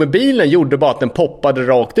du stod med bilen gjorde bara att den poppade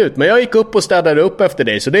rakt ut. Men jag gick upp och städade upp efter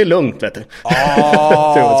dig, så det är lugnt, vet du.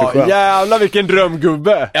 Jävlar vilken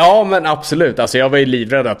drömgubbe. Ja men absolut, alltså jag var ju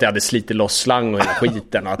livrädd att jag hade slitit loss slang och hela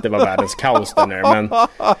skiten och att det var världens kaos där nere, men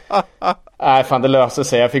nej fan, det löste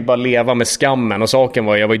sig. Jag fick bara leva med skammen. Och saken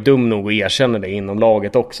var, jag var ju dum nog att erkänna det inom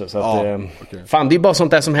laget också. Så att, okay. Fan, det är bara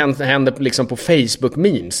sånt där som händer liksom på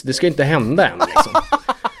Facebook-memes. Det ska inte hända än liksom.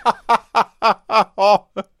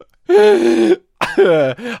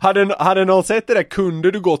 Hade någon sett det där,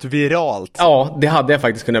 kunde du gått viralt? Ja, det hade jag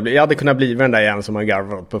faktiskt kunnat bli. Jag hade kunnat bli den där igen som har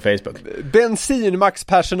garvat på Facebook.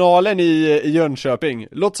 Bensinmaxpersonalen i Jönköping,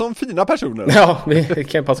 låter som fina personer. Ja, vi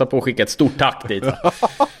kan passa på att skicka ett stort tack dit.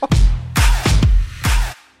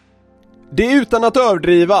 Det är utan att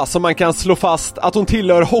överdriva som man kan slå fast att hon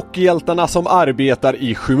tillhör hockeyhjältarna som arbetar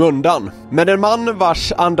i skymundan. Men en man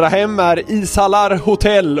vars andra hem är ishallar,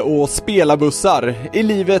 hotell och spelarbussar är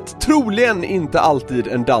livet troligen inte alltid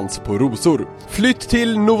en dans på rosor. Flytt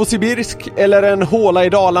till Novosibirsk eller en håla i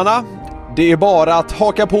Dalarna. Det är bara att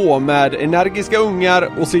haka på med energiska ungar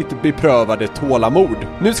och sitt beprövade tålamod.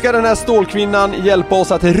 Nu ska den här stålkvinnan hjälpa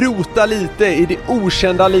oss att rota lite i det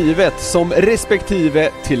okända livet som respektive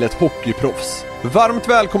till ett hockeyproffs. Varmt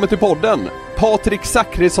välkommen till podden, Patrik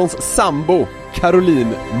Zachrissons sambo,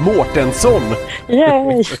 Caroline Mårtensson.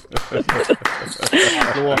 Yay!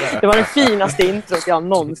 Det var det finaste introt jag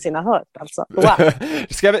någonsin har hört alltså. Wow.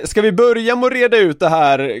 Ska vi börja med att reda ut det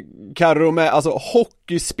här, Karo, med alltså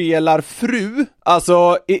hockeyspelarfru?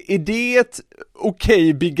 Alltså är det ett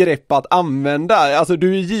okej begrepp att använda? Alltså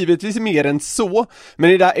du är givetvis mer än så, men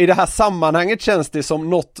i det här sammanhanget känns det som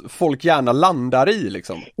något folk gärna landar i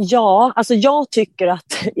liksom. Ja, alltså jag tycker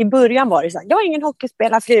att i början var det så här, jag är ingen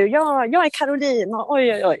hockeyspelarfru, jag är Caroline,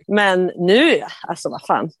 oj. Men nu, alltså vad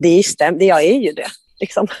fan, det stämmer, jag är ju det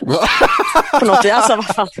liksom. På något vis, alltså vad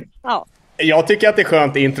fan, ja. Jag tycker att det är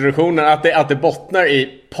skönt i introduktionen att det bottnar i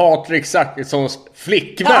Patrik Zachrissons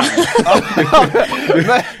flickvän.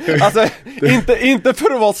 Men, alltså, inte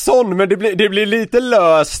för att vara sån, men det blir lite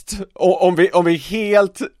löst om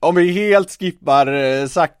vi helt skippar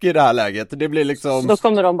Zack i det här läget. Det blir liksom... Då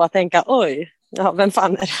kommer de bara tänka, oj. Ja, vem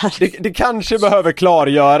fan är det här? Det kanske behöver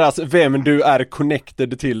klargöras vem du är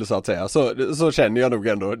connected till, så att säga. Så känner jag nog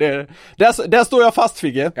ändå. Där står jag fast,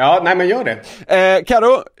 Figge. Ja, nej men gör det.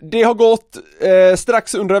 Karo, det har gått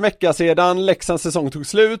strax under en vecka sedan Leksands säsong tog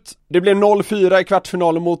slut. Det blev 0-4 i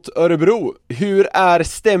kvartsfinalen mot Örebro. Hur är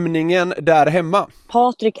stämningen där hemma?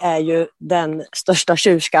 Patrik är ju den största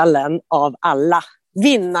tjurskallen av alla.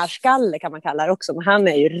 Vinnarskalle kan man kalla det också, men han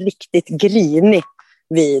är ju riktigt grinig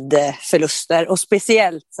vid förluster, och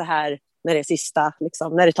speciellt så här när det är sista,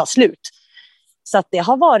 liksom, när det tar slut. Så att det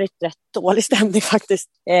har varit rätt dålig stämning faktiskt.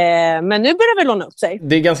 Men nu börjar det låna upp sig.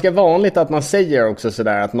 Det är ganska vanligt att man säger också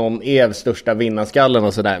sådär att någon är största vinnarskallen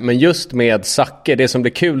och sådär. Men just med Zacke, det som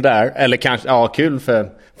blir kul där, eller kanske, ja, kul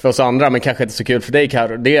för oss andra, men kanske inte så kul för dig,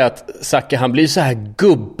 Karo, det är att Zacke, han blir så här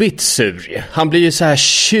gubbigt sur. Han blir ju så här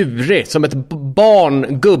tjurig, som ett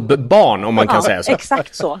gubbbarn, om man kan säga så.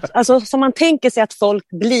 Exakt så. Alltså som man tänker sig att folk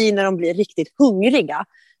blir när de blir riktigt hungriga.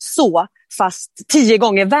 Så, fast 10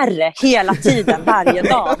 gånger värre hela tiden, varje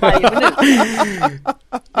dag, varje minut.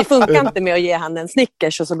 Det funkar inte med att ge han en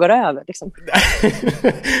Snickers och så går det över liksom.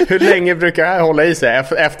 Hur länge brukar det här hålla i sig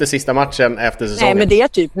efter sista matchen, efter säsongen? Nej, men det är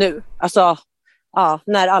typ nu. Alltså, ja,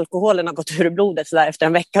 när alkoholen har gått ur blodet så där efter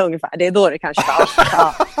en vecka ungefär. Det är då det kanske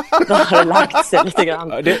då har det lagt sig lite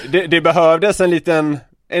grann. Det behövdes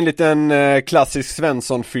en liten klassisk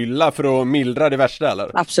Svensson-fylla för att mildra det värsta,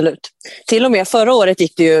 eller? Absolut. Till och med förra året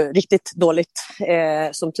gick det ju riktigt dåligt.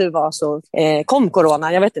 Som tur var så kom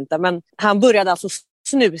corona, jag vet inte. Men han började alltså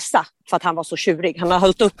snusa för att han var så tjurig. Han har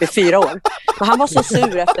hållit upp i 4 år. Men han var så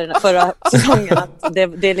sur efter den förra säsongen att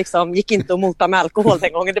det liksom gick inte att mota med alkohol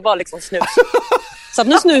den gången. Det var liksom snus. Så att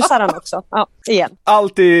nu snusar han också. Ja, igen.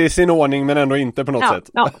 Allt i sin ordning men ändå inte på något sätt.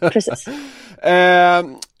 Ja, precis.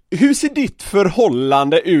 Hur ser ditt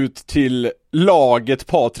förhållande ut till laget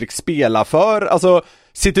Patrik spelar för? Alltså,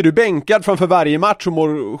 sitter du bänkad framför varje match och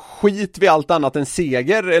mår skit vid allt annat än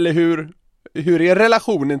seger? Eller hur är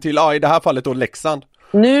relationen till, i det här fallet då, Leksand?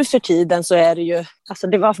 Nu för tiden så är det ju, alltså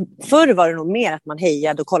förr var det nog mer att man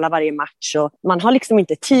hejade och kollade varje match, och man har liksom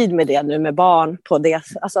inte tid med det nu med barn på det.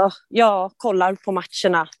 Alltså jag kollar på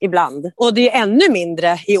matcherna ibland, och det är ännu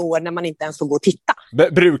mindre i år när man inte ens får gå och titta.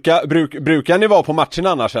 Brukar ni vara på matcherna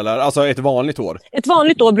annars, eller? Alltså ett vanligt år? Ett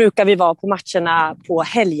vanligt år brukar vi vara på matcherna på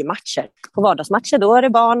helgmatcher. På vardagsmatcher då är det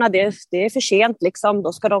barna, det är för sent liksom,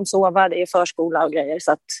 då ska de sova, det är förskola och grejer,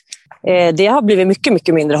 så att det har blivit mycket,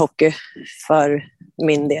 mycket mindre hockey för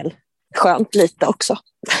min del. Skönt lite också.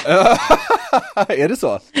 Är det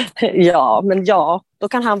så? Ja, men då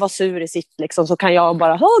kan han vara sur i sitt liksom, så kan jag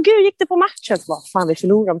bara, gud, gick det på matchen? Så bara, fan, vi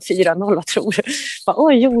förlorade med 4-0, vad tror du?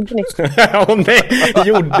 Bara, gjorde ni? Nej,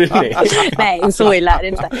 gjorde ni? Nej, så illa är det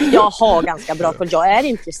inte. Jag har ganska bra koll. Jag är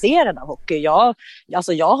intresserad av hockey. Jag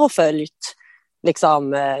har följt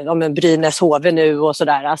liksom, Brynäs HV nu och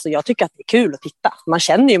sådär. Alltså, jag tycker att det är kul att titta. Man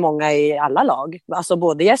känner ju många i alla lag. Alltså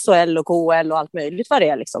både i SHL och KHL och allt möjligt vad det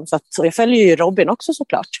är. Liksom. Så jag följer ju Robin också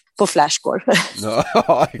såklart på Flashscore.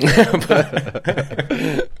 Ja,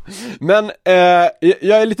 men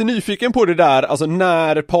jag är lite nyfiken på det där. Alltså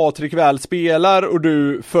när Patrik väl spelar och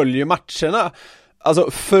du följer matcherna.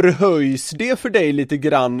 Alltså förhöjs det för dig lite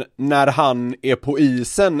grann när han är på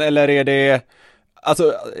isen, eller är det...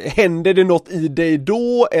 Alltså, händer det något i dig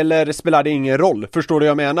då, eller spelar det ingen roll? Förstår du vad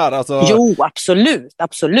jag menar? Alltså... Jo,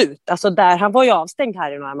 absolut. Alltså där, han var ju avstängd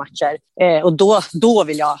här i några matcher. Och då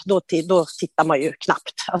tittar man ju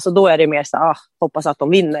knappt. Alltså då är det mer så, hoppas att de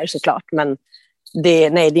vinner såklart. Men det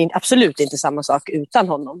är absolut inte samma sak utan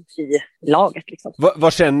honom i laget. Liksom.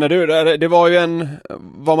 Vad känner du? Det var ju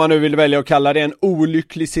vad man nu vill välja att kalla det, en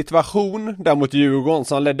olycklig situation där mot Djurgården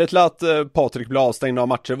som ledde till att Patrik blev avstängd av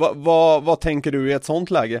matcher. Vad tänker du i ett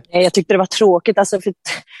sånt läge? Jag tyckte det var tråkigt. Alltså, för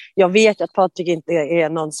jag vet att Patrik inte är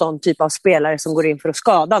någon sån typ av spelare som går in för att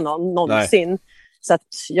skada någon någonsin. Nej. Så att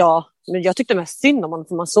jag tyckte mest synd om honom,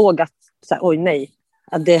 för man såg att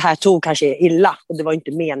att det här tog kanske illa, och det var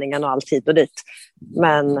inte meningen och allt hit och dit.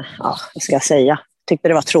 Men vad ska jag säga? Tyckte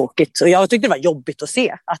det var tråkigt, och jag tyckte det var jobbigt att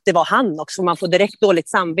se att det var han också. Man får direkt dåligt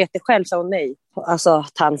samvete själv, så nej. Alltså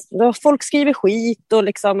att folk skriver skit och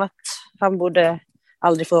liksom att han borde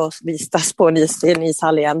aldrig få vistas på en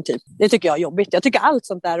ishall igen typ. Det tycker jag är jobbigt. Jag tycker allt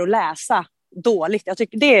sånt där att läsa dåligt. Jag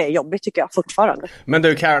tycker det är jobbigt, tycker jag fortfarande. Men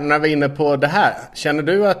du Karen, när vi är inne på det här, känner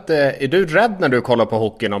du att är du rädd när du kollar på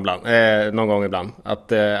hockey någon gång ibland att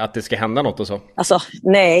det ska hända något och så? Alltså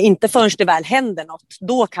nej, inte förrän det väl händer något.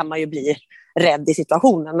 Då kan man ju bli rädd i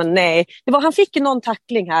situationen, men nej, han fick ju någon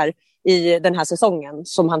tackling här i den här säsongen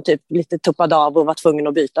som han typ lite tuppade av och var tvungen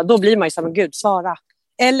att byta. Då blir man ju som, gud, svara.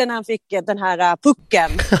 Eller när han fick den här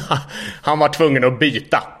pucken. Han var tvungen att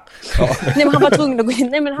byta. Ja. Nej, men han var tvungen att gå in.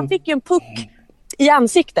 Nej, men han fick ju en puck i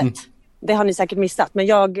ansiktet. Det har ni säkert missat, men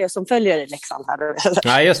jag som följer Leksand här.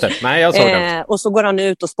 Nej, just det. Nej, jag såg det. Och så går han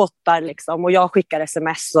ut och spottar liksom, och jag skickar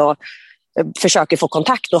sms och försöker få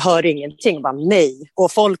kontakt och hör ingenting. Bara nej.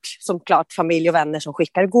 Och folk, som klart familj och vänner som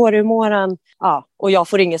skickar, går i morgon. Ja, och jag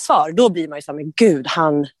får inget svar. Då blir man ju så här, men gud,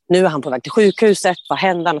 nu är han på väg till sjukhuset. Vad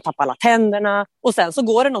händer? Han tappar alla tänderna. Och sen så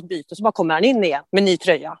går det något byte, så bara kommer han in igen med ny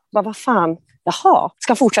tröja. Bara, vad fan? Jaha,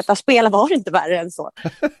 ska fortsätta spela, var det inte värre än så?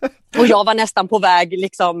 Och jag var nästan på väg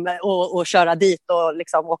liksom och köra dit och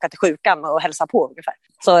liksom åka till sjukan och hälsa på ungefär.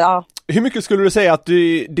 Så ja. Hur mycket skulle du säga att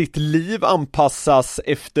ditt liv anpassas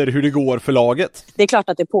efter hur det går för laget? Det är klart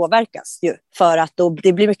att det påverkas ju, för att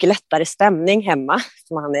det blir mycket lättare stämning hemma.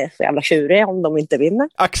 Man är så jävla tjurig om de inte vinner.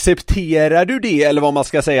 Accepterar du det, eller vad man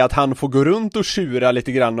ska säga, att han får gå runt och tjura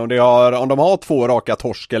lite grann om de har 2 raka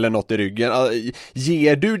torsk eller något i ryggen?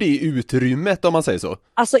 Ger du det utrymmet, om man säger så?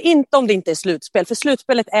 Alltså inte om det inte är slutspel, för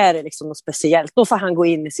slutspelet är det liksom något speciellt. Då får han gå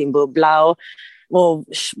in i sin bubbla och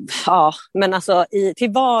ja, men alltså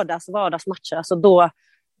till vardagsmatcher, alltså då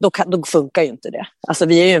funkar ju inte det. Alltså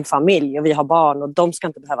vi är ju en familj och vi har barn, och de ska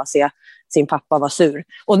inte behöva se sin pappa vara sur.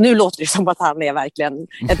 Och nu låter det som att han är verkligen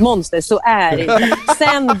ett monster, så är det inte.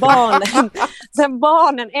 Sen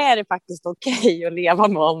barnen är det faktiskt okej att leva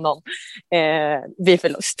med honom vid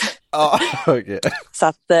förlust. Ja, okay. Så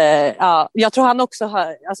att jag tror han också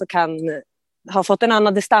kan har fått en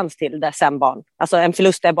annan distans till det sen barn. Alltså en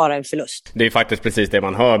förlust är bara en förlust. Det är faktiskt precis det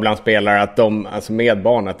man hör bland spelare, att de, alltså med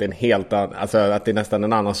barn, att det är en helt alltså att det är nästan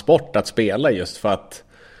en annan sport att spela, just för att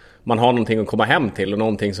man har någonting att komma hem till och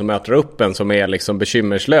någonting som möter upp en, som är liksom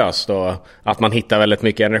bekymmerslöst, och att man hittar väldigt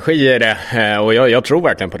mycket energi i det, och jag tror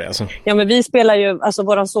verkligen på det alltså. Ja, men vi spelar ju, alltså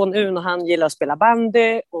våran son Uno, han gillar att spela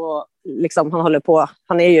bandy, och liksom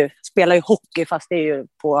han spelar ju hockey, fast det är ju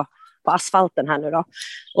på asfalten här nu då.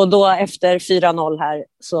 Och då efter 4-0 här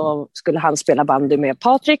så skulle han spela bandy med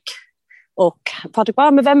Patrik, och Patrik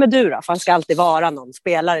bara, men vem är du då? För han ska alltid vara någon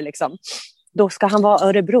spelare liksom. Då ska han vara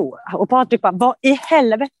Örebro. Och Patrik bara, vad i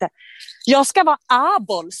helvete? Jag ska vara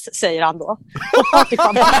Abols, säger han då. Och Patrik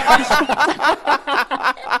bara,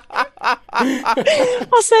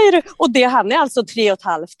 vad säger du? Och han är alltså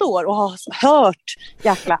 3,5 år och har hört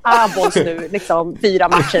jäkla Abols nu liksom 4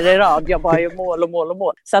 matcher i rad. Jag bara gör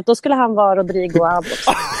mål. Så att då skulle han vara Rodrigo Abols.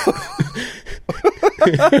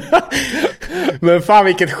 Men fan,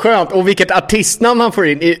 vilket skönt. Och vilket artistnamn han får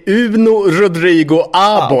in i Uno Rodrigo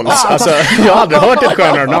Abols. Alltså, jag har aldrig hört ett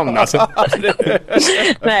skönare namn alltså.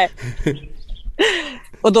 Nej.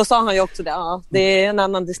 Och då sa han ju också det, det är en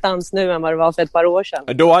annan distans nu än vad det var för ett par år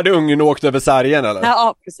sedan. Då hade ungen åkt över sargen, eller?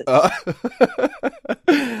 Ja, precis. Ja.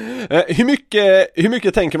 Hur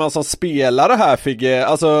mycket tänker man som spelare här, Figge?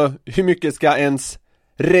 Alltså, hur mycket ska ens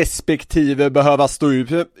respektive behöva stå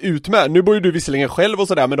ut med? Nu bor ju du visserligen själv och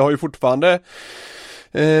sådär, men du har ju fortfarande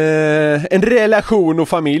en relation och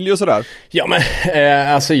familj och sådär. Ja, men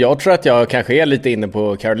alltså jag tror att jag kanske är lite inne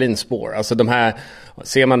på Carolines spår. Alltså de här,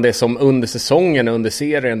 ser man det som under säsongen, under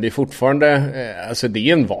serien, det är fortfarande, alltså det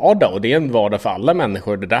är en vardag, och det är en vardag för alla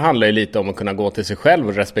människor. Det där handlar ju lite om att kunna gå till sig själv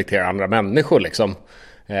och respektera andra människor liksom.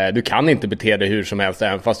 Du kan inte bete dig hur som helst,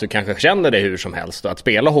 även fast du kanske känner dig hur som helst. Och att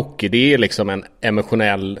spela hockey, det är liksom en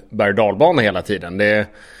emotionell berg-och-dalbana hela tiden.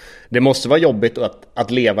 Det måste vara jobbigt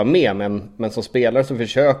att leva med, men som spelare så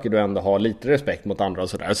försöker du ändå ha lite respekt mot andra och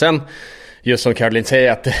sådär. Sen, just som Caroline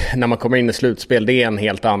säger, att när man kommer in i slutspel, det är en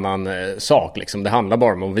helt annan sak liksom. Det handlar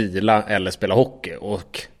bara om att vila eller spela hockey,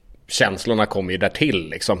 och känslorna kommer ju där till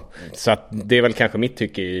liksom. Så att det är väl kanske mitt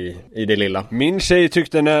tycke i det lilla. Min tjej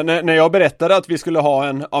tyckte när jag berättade att vi skulle ha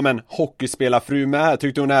en hockeyspelarfru med här,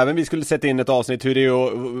 tyckte hon även vi skulle sätta in ett avsnitt hur det är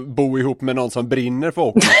att bo ihop med någon som brinner för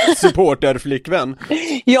hockey. Supporterflickvän.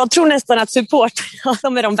 Jag tror nästan att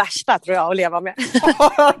de är de värsta, tror jag, att leva med.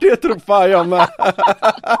 Det tror fan jag med.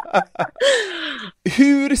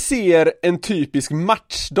 Hur ser en typisk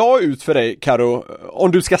matchdag ut för dig, Karo?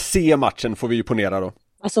 Om du ska se matchen, får vi ju ponera då.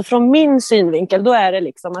 Alltså från min synvinkel, då är det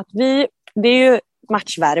liksom att det är ju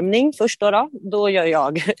matchvärmning först då. Då gör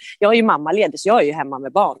jag är ju mammaledig, så jag är ju hemma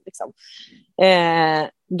med barn liksom.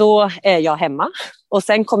 Då är jag hemma, och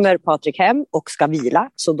sen kommer Patrik hem och ska vila,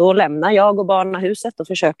 så då lämnar jag och barnen huset och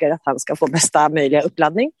försöker att han ska få bästa möjliga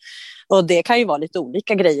uppladdning. Och det kan ju vara lite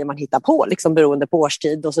olika grejer man hittar på, liksom beroende på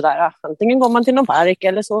årstid och sådär. Antingen går man till någon park,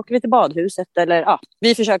 eller så åker vi till badhuset, eller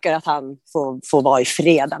vi försöker att han får vara i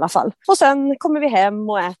fred i alla fall. Och sen kommer vi hem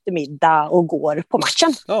och äter middag och går på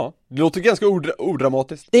matchen. Ja, det låter ganska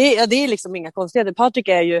odramatiskt. Det är liksom inga konstigheter. Patrik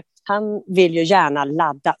han vill ju gärna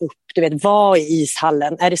ladda upp, du vet, vara i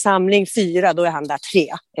ishallen. Är det samling 4, då är han där 3.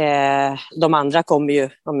 De andra kommer ju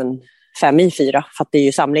 5 i 4, för att det är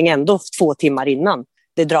ju samling ändå 2 timmar innan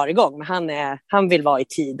det drar igång, men han vill vara i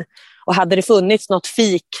tid. Och hade det funnits något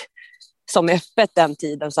fik som är öppet den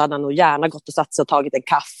tiden, så hade han nog gärna gått och satt sig och tagit en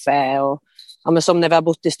kaffe. Och men som när vi har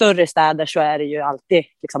bott i större städer, så är det ju alltid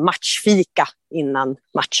liksom matchfika innan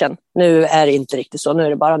matchen. Nu är det inte riktigt så, nu är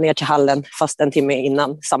det bara ner till hallen fast en timme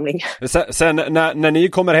innan samling. Sen när ni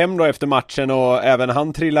kommer hem då efter matchen, och även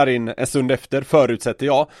han trillar in en stund efter, förutsätter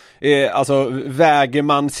jag, alltså väger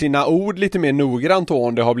man sina ord lite mer noggrant då,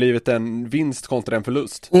 om det har blivit en vinst kontra en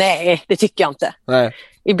förlust? Nej, det tycker jag inte. Nej.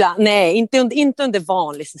 Ibland, nej, inte under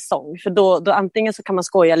vanlig säsong. För då antingen så kan man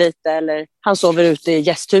skoja lite, eller han sover ute i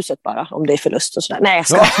gästhuset bara om det är förlust och sådär. Nej, jag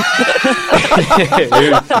ska.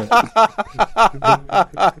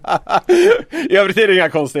 I övrigt är det inga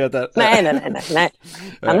konstigheter. Nej.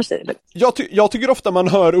 Annars är det. Jag tycker ofta man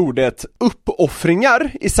hör ordet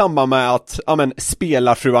uppoffringar i samband med att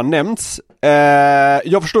spelarfruar nämns.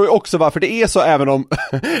 Jag förstår ju också varför det är så, även om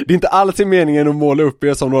det inte alls är meningen att måla upp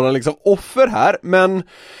er som några liksom offer här, men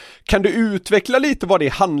kan du utveckla lite vad det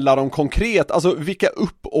handlar om konkret? Alltså vilka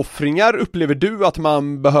uppoffringar upplever du att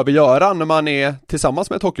man behöver göra när man är tillsammans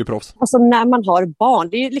med ett hockeyproffs? Alltså när man har barn,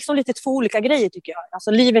 det är liksom lite 2 olika grejer tycker jag.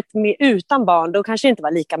 Alltså livet utan barn, då kanske det inte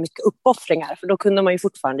var lika mycket uppoffringar, för då kunde man ju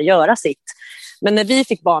fortfarande göra sitt. Men när vi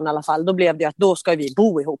fick barn i alla fall, då blev det att då ska vi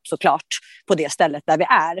bo ihop såklart på det stället där vi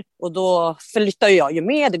är. Och då flyttar jag ju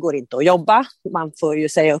med, det går inte att jobba. Man får ju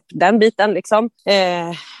säga upp den biten liksom.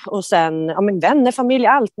 Och sen, vänner, familj,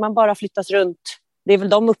 allt. Man bara flyttas runt. Det är väl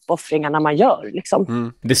de uppoffringarna man gör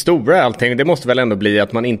liksom. Det stora i allting, det måste väl ändå bli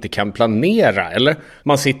att man inte kan planera, eller?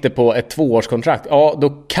 Man sitter på ett 2-årskontrakt. Ja, då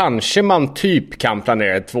kanske man typ kan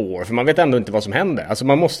planera ett 2 år, för man vet ändå inte vad som händer. Alltså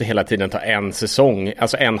man måste hela tiden ta en säsong,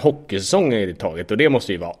 alltså en hockeysäsong i taget. Och det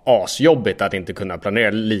måste ju vara asjobbigt att inte kunna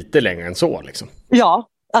planera lite längre än så liksom. Ja,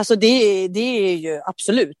 alltså det är ju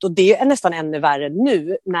absolut. Och det är nästan ännu värre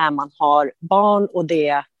nu när man har barn och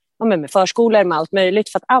det med förskolor, med allt möjligt.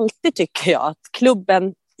 För att alltid tycker jag att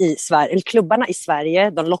klubbarna i Sverige,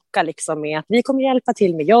 de lockar liksom med att vi kommer hjälpa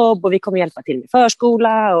till med jobb och vi kommer hjälpa till med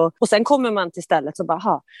förskola. Och sen kommer man till stället och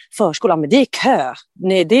bara, förskola, men det är kö.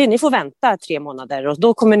 Ni får vänta 3 månader och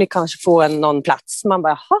då kommer ni kanske få någon plats. Man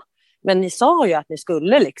bara, men ni sa ju att ni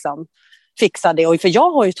skulle liksom fixa det. Och för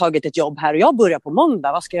jag har ju tagit ett jobb här och jag börjar på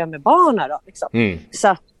måndag. Vad ska jag göra med barnen då? Liksom. Så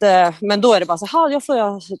att, men då är det bara så jag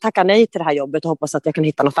får tacka nej till det här jobbet och hoppas att jag kan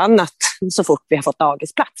hitta något annat så fort vi har fått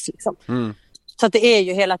dagisplats. Liksom. Så att det är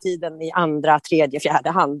ju hela tiden i andra, tredje, fjärde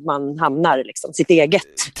hand man hamnar liksom, sitt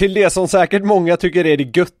eget. Till det som säkert många tycker är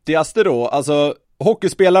det göttigaste då, alltså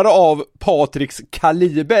hockeyspelare av Patriks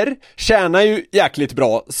kaliber tjänar ju jäkligt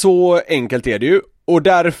bra, så enkelt är det ju. Och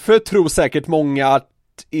därför tror säkert många att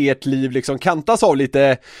ert liv liksom kantas av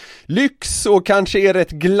lite lyx och kanske är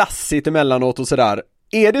rätt glassigt emellanåt och sådär.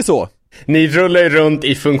 Är det så? Ni rullar ju runt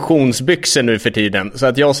i funktionsbyxor nu för tiden, så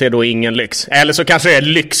att jag ser då ingen lyx. Eller så kanske det är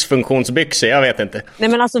lyxfunktionsbyxor, jag vet inte. Nej,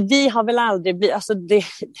 men alltså vi har väl aldrig blivit, alltså det,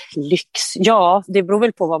 lyx, ja, det beror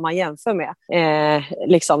väl på vad man jämför med.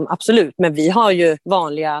 Liksom, absolut, men vi har ju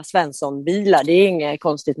vanliga Svensson-bilar, det är inget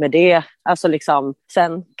konstigt med det. Alltså liksom,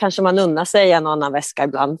 sen kanske man unnar sig en annan väska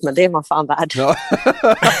ibland, men det är man fan värd. Ja.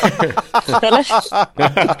 Eller?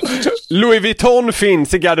 Louis Vuitton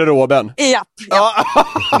finns i garderoben. Ja.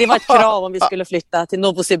 Det var ett krav om vi skulle flytta till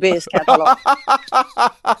Novosibirsk.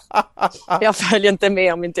 Jag följer inte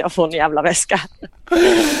med om inte jag får en jävla väska.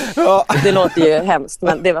 Ja. Det låter ju hemskt,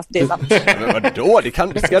 men det är sant. Men vadå?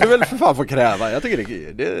 Det ska du väl för fan få kräva. Jag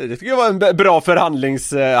tycker det tycker jag var en bra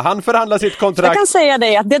han förhandlar sitt kontrakt. Jag kan säga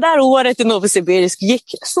dig att det där året i Novosibirsk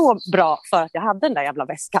gick så bra för att jag hade den där jävla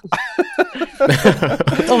väskan.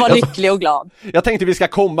 Och var lycklig och glad. Jag tänkte vi ska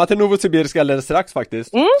komma till Novosibirsk alldeles strax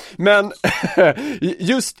faktiskt. Men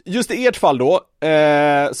just i ert fall då,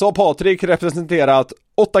 så har Patrik representerat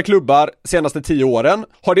 8 klubbar senaste 10 åren.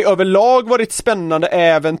 Har det överlag varit spännande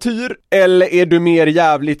äventyr eller är du mer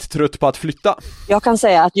jävligt trött på att flytta? Jag kan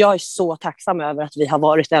säga att jag är så tacksam över att vi har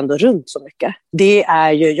varit ändå runt så mycket. Det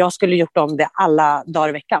är ju, jag skulle gjort om det alla dagar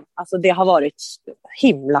i veckan. Alltså det har varit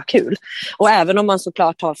himla kul. Och även om man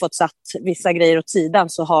såklart har fått satt vissa grejer åt sidan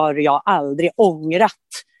så har jag aldrig ångrat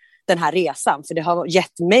den här resan. För det har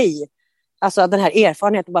gett mig alltså den här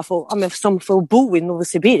erfarenheten bara som för att bo i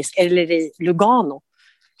Novosibirsk eller i Lugano.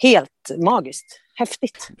 Helt magiskt.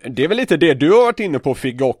 Häftigt. Det är väl lite det du har varit inne på,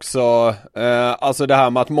 Figge, också. Alltså det här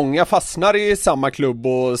med att många fastnar i samma klubb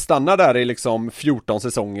och stannar där i liksom 14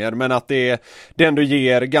 säsonger. Men att det ändå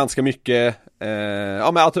ger ganska mycket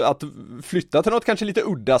att flytta till något kanske lite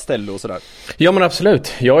udda ställe och sådär. Ja, men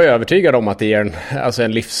absolut. Jag är övertygad om att det ger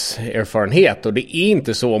en livserfarenhet. Och det är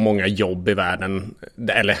inte så många jobb i världen,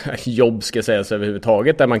 eller jobb ska sägas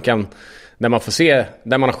överhuvudtaget, där man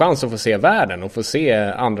har chans att få se världen och få se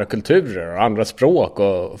andra kulturer och andra språk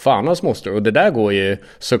och fan hans moster. Och det där går ju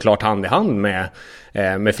såklart hand i hand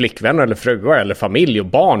med flickvänner eller fruar eller familj och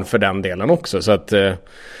barn för den delen också. Så att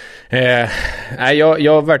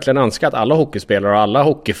jag har verkligen önskat att alla hockeyspelare och alla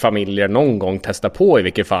hockeyfamiljer någon gång testar på i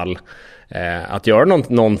vilket fall att göra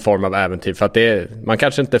någon form av äventyr, för att man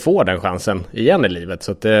kanske inte får den chansen igen i livet.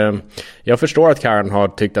 Så att jag förstår att Karen har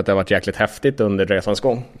tyckt att det har varit jäkligt häftigt under resans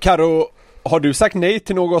gång. Karo, har du sagt nej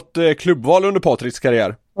till något klubbval under Patriks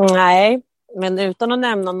karriär? Nej, men utan att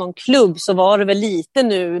nämna någon klubb så var det väl lite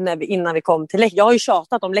nu innan vi kom till Leksand. Jag har ju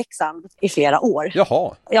tjatat om Leksand i flera år.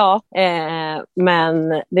 Jaha. Ja, men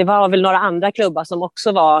det var väl några andra klubbar som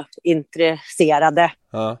också var intresserade.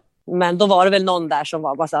 Ja. Men då var det väl någon där som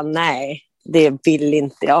var bara så nej, det vill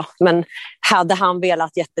inte jag. Men hade han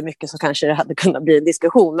velat jättemycket så kanske det hade kunnat bli en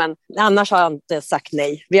diskussion. Men annars har jag inte sagt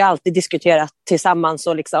nej. Vi har alltid diskuterat tillsammans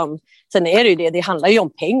och liksom, sen är det ju det handlar ju om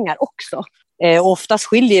pengar också. Och oftast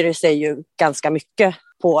skiljer det sig ju ganska mycket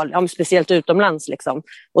på, speciellt utomlands liksom.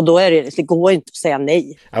 Och då är det går inte att säga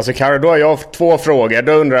nej. Alltså Karo, då har jag 2 frågor.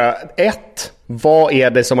 Då undrar jag, 1, vad är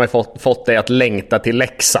det som har fått dig att längta till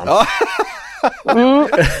Leksand?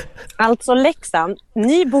 Alltså Leksand,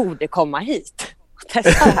 ni borde komma hit och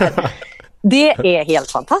testa det här. Det är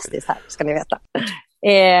helt fantastiskt här, ska ni veta.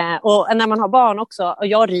 Och när man har barn också, och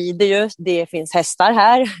jag rider ju, det finns hästar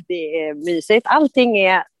här, det är mysigt, allting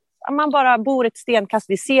är, man bara bor ett stenkast,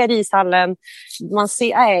 vi ser ishallen, man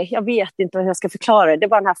ser, jag vet inte hur jag ska förklara det, det är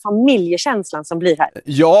bara den här familjekänslan som blir här.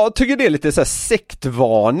 Jag tycker det är lite så här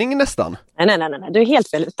sektvarning nästan. Nej, du är helt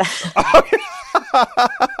fel ute.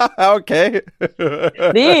 Okej.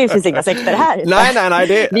 Det finns inga sekter här. Nej.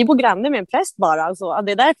 Det... Vi bor granne med en präst bara. Alltså.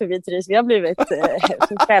 Det är därför vi trivs. Vi har blivit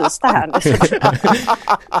frälsta här.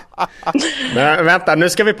 Men vänta, nu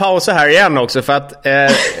ska vi pausa här igen också. För att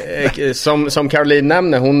som Caroline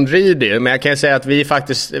nämner, hon rider ju. Men jag kan ju säga att vi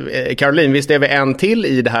faktiskt, Caroline, visst är vi en till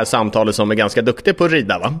i det här samtalet som är ganska duktig på att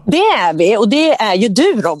rida, va? Det är vi, och det är ju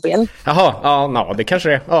du, Robin. Jaha, ja, det kanske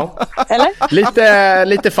det är. Ja. Eller?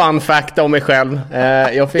 Lite fun fact om mig själv.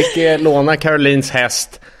 Jag fick låna Carolines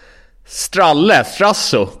häst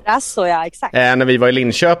Strasso, ja, exakt. När vi var i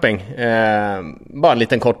Linköping. Bara en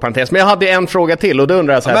liten kort parentes. Men jag hade en fråga till och då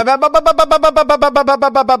undrar jag så här.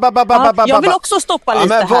 Jag vill också stoppa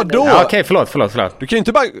lite här. Vadå? Ja, okej, förlåt. Du kan ju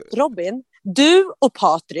inte bara... Robin, du och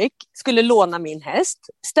Patrik skulle låna min häst,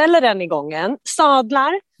 ställer den i gången,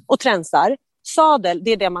 sadlar och tränsar. Sadel,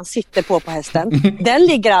 det är det man sitter på hästen. Den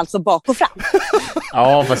ligger alltså bak och fram.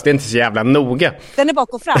 Ja, fast det är inte så jävla noga. Den är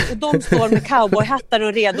bak och fram och de står med cowboyhattar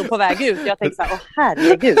och redo på väg ut. Jag tänkte så här,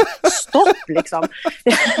 herregud, stopp liksom.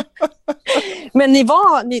 Men du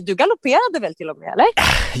galopperade väl till och med, eller?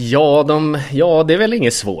 Ja, det är väl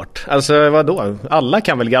inget svårt. Alltså, vadå? Alla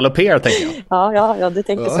kan väl galoppera, tänker jag. Ja, du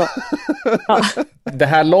tänker så. Ja. Det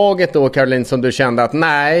här laget då, Caroline, som du kände att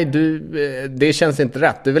nej, det känns inte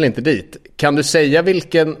rätt, du vill inte dit. Kan du säga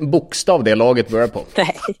vilken bokstav det laget börjar på?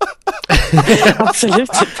 Nej, absolut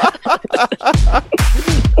inte.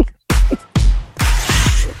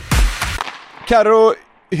 Karo,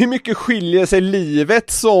 hur mycket skiljer sig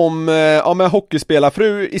livet som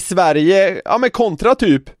hockeyspelarfru i Sverige kontra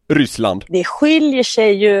typ Ryssland? Det skiljer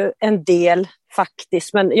sig ju en del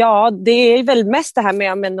faktiskt, men ja, det är väl mest det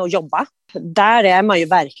här med att jobba. Där är man ju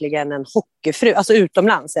verkligen en hockeyfru, alltså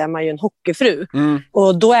utomlands är man ju en hockeyfru.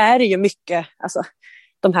 Och då är det ju mycket, alltså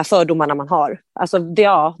de här fördomarna man har. Alltså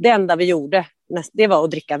det enda vi gjorde, det var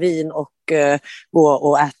att dricka vin och gå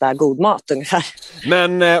och äta god mat ungefär.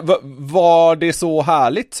 Men var det så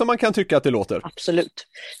härligt som man kan tycka att det låter? Absolut.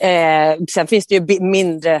 Sen finns det ju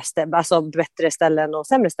bättre ställen och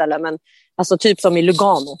sämre ställen, men alltså typ som i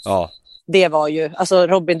Lugano. Ja. Det var ju, alltså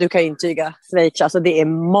Robin, du kan ju intyga, Schweiz, alltså det är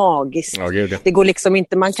magiskt. Ja, gud, ja. Det går liksom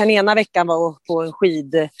inte, man kan ena veckan vara på en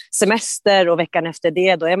skidsemester och veckan efter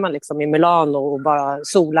det, då är man liksom i Milano och bara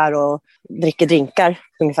solar och dricker drinkar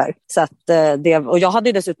ungefär. Så att och jag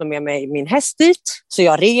hade dessutom med mig min häst dit, så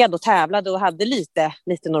jag red och tävlade och hade lite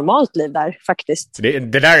normalt liv där faktiskt. Det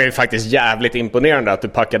där är faktiskt jävligt imponerande att du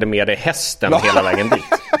packade med dig hästen hela vägen dit.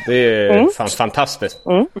 Det är fantastiskt.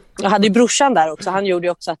 Jag hade ju brorsan där också, han gjorde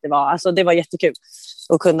ju också att det var jättekul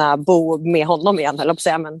att kunna bo med honom igen, eller på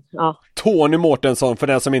säga, men ja. Tony Mårtensson, för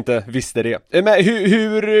den som inte visste det. Men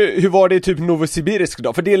hur var det typ Novosibirsk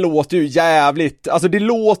då? För det låter ju jävligt, alltså det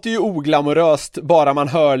låter ju oglamoröst bara man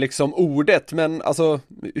hör liksom ordet, men alltså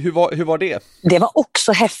hur var det? Det var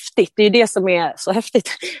också häftigt, det är ju det som är så häftigt.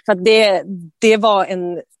 För att det var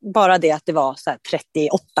bara det att det var så här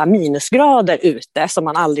 38 minusgrader ute som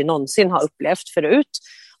man aldrig någonsin har upplevt förut.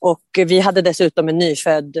 Och vi hade dessutom en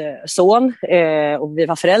nyfödd son och vi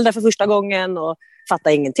var föräldrar för första gången och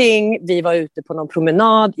fattade ingenting. Vi var ute på någon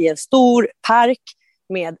promenad i en stor park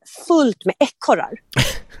med fullt med ekorrar.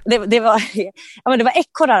 Det var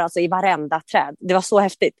ekorrar alltså i varenda träd. Det var så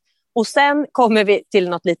häftigt. Och sen kommer vi till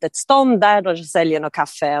något litet stånd där de säljer något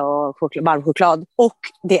kaffe och varm choklad. Och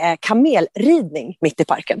det är kamelridning mitt i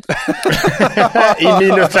parken. I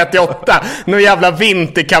minus 38. Någon jävla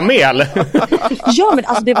vinterkamel. Ja, men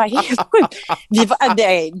alltså det var helt sjukt. Det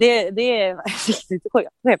är riktigt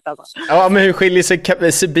sjukt alltså. Ja, men hur skiljer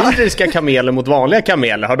sig sibiriska kameler mot vanliga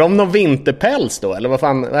kameler? Har de någon vinterpäls då? Eller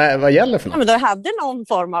vad gäller för något? Ja, men de hade någon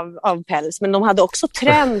form av päls, men de hade också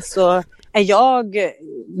träns och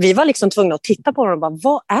vi var liksom tvungna att titta på dem och bara,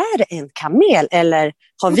 vad är en kamel? Eller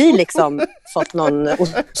har vi liksom fått någon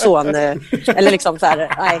ozon? Eller liksom så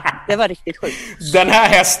här, nej, det var riktigt sjukt. Den här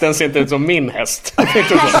hästen ser inte ut som min häst. Nej,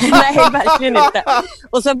 verkligen inte.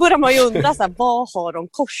 Och så börjar man ju undra, så här, vad har de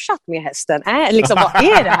korsat med hästen? Liksom, vad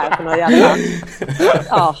är det här för något jävla...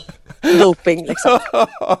 Ja, doping liksom.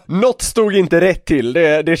 Något stod inte rätt till,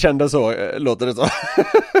 det kändes så, låter det så.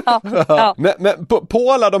 Ja. Men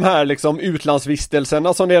på alla de här liksom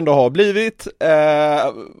utlandsvistelserna som det ändå har blivit,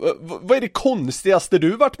 vad är det konstigaste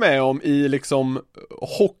du varit med om i liksom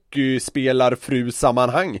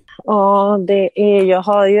hockeyspelarfru-sammanhang? Ja, jag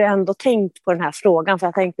har ju ändå tänkt på den här frågan, för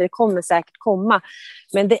jag tänkte det kommer säkert komma.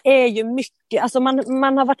 Men det är ju mycket, alltså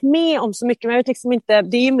man har varit med om så mycket, men jag vet liksom inte,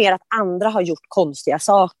 det är ju mer att andra har gjort konstiga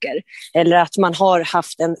saker. Eller att man har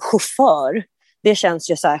haft en chaufför. Det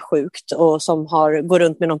känns ju så här sjukt, och som går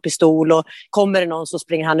runt med någon pistol, och kommer det någon så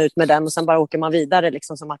springer han ut med den och sen bara åker man vidare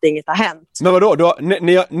liksom, som att inget har hänt. Men vadå?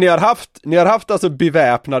 Ni har haft alltså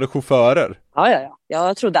beväpnade chaufförer? Ja.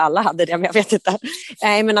 Jag trodde alla hade det, men jag vet inte.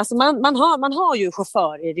 Nej, men alltså man har ju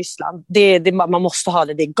chaufför i Ryssland. Man måste ha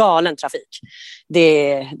det. Det är galen trafik.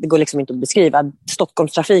 Det går liksom inte att beskriva.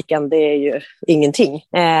 Stockholmstrafiken, det är ju ingenting.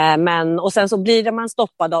 Och sen så blir man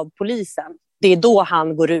stoppad av polisen. Det är då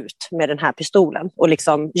han går ut med den här pistolen och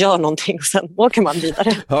liksom gör någonting, och sen åker man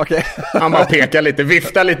vidare. Okay. Han bara pekar lite,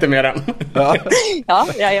 viftar lite med den. Ja,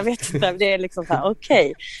 jag vet inte. Det är liksom så här,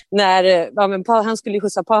 okej. Han skulle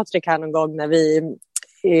skjutsa Patrik här någon gång när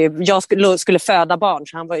jag skulle föda barn,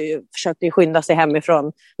 så han försökte skynda sig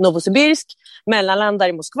hemifrån Novosibirsk, mellanlandar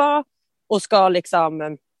i Moskva och ska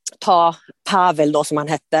liksom ta Pavel då, som han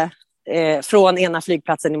hette, från ena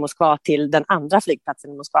flygplatsen i Moskva till den andra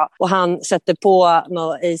flygplatsen i Moskva. Och han sätter på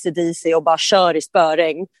någon AC/DC och bara kör i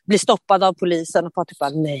spöregn. Blir stoppad av polisen och Patrik bara,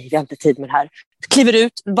 nej, vi har inte tid med det här. Kliver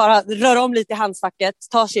ut, bara rör om lite i handskfacket,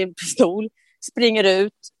 tar sin pistol, springer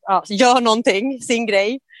ut, gör någonting, sin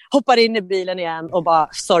grej. Hoppar in i bilen igen och bara,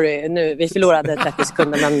 sorry, nu, vi förlorade 30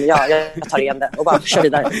 sekunder, men jag tar igen det och bara kör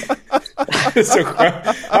vidare. Så skönt.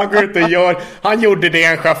 Han gjorde det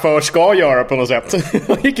en chaufför ska göra på något sätt.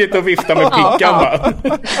 Han gick ut och viftade med pickan bara.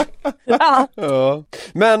 Ja.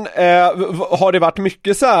 Men har det varit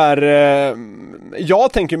mycket så här,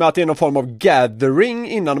 jag tänker mig att det är någon form av gathering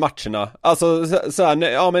innan matcherna. Alltså så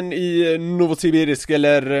här, ja, men i Novosibirsk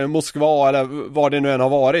eller Moskva eller vad det nu än har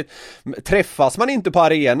varit. Träffas man inte på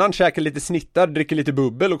arenan, käkar lite snittar, dricker lite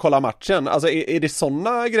bubbel och kollar matchen? Alltså är det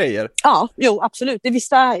såna grejer? Ja, jo, absolut. I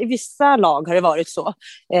vissa lag har det varit så.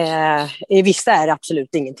 I vissa är det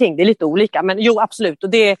absolut ingenting. Det är lite olika, men jo, absolut.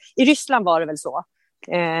 Och i Ryssland var det väl så.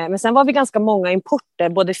 Men sen var vi ganska många importer,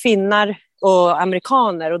 både finnar och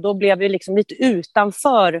amerikaner, och då blev vi liksom lite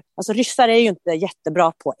utanför. Alltså ryssar är ju inte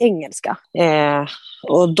jättebra på engelska.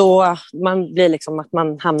 Och då man blir liksom att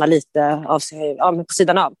man hamnar lite av sig, på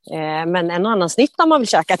sidan av. Men en och annan snitt har man väl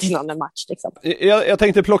käkat innan en match. Liksom. Jag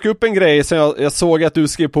tänkte plocka upp en grej som jag såg att du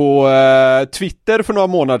skrev på Twitter för några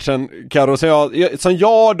månader sedan, Karo, som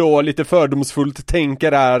jag då lite fördomsfullt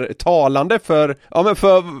tänker är talande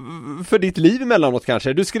för ditt liv emellanåt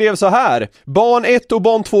kanske. Du skrev så här: barn 1 och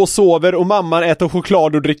barn 2 sover och mamman äter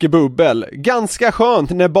choklad och dricker bubbel. Ganska skönt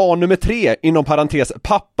när barn nummer 3, inom parentes,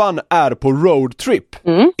 pappan är på roadtrip.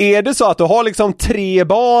 Är det så att du har liksom 3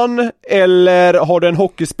 barn, eller har du en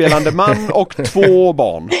hockeyspelande man och 2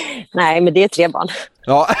 barn? Nej, men det är 3 barn.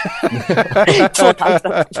 Ja.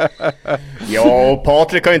 2,5. Ja, och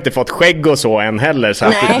Patrik har inte fått skägg och så än heller, så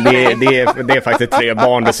att det är faktiskt 3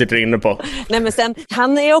 barn du sitter inne på. Nej, men sen,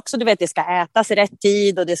 han är också, du vet, det ska ätas i rätt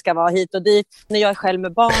tid och det ska vara hit och dit. När jag är själv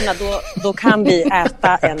med barnen, då kan vi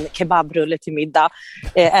äta en kebabrulle till middag,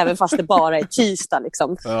 även fast det bara är tisdag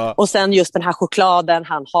liksom. Ja. Och sen just den här chokladen,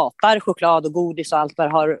 han hatar choklad och godis och allt vad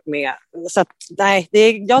det har med. Så att, nej,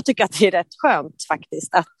 jag tycker att det är rätt skönt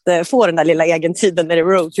faktiskt att få den där lilla egentiden när det är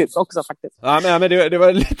roadtrip också faktiskt. Ja, men det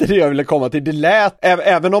var lite det jag ville komma till. Det lät,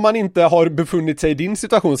 även om man inte har befunnit sig i din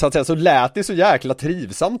situation så att säga, så lät det så jäkla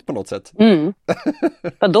trivsamt på något sätt.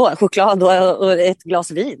 Vadå? Choklad och ett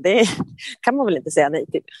glas vin, det kan man väl inte säga nej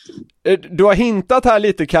till. Du har hintat här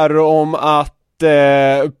lite, Karo, om att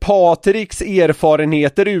Patriks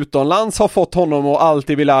erfarenheter utomlands har fått honom att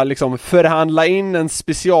alltid vilja liksom förhandla in en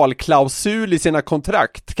specialklausul i sina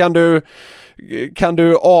kontrakt. Kan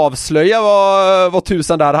du avslöja vad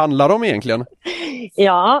tusan det här handlar om egentligen?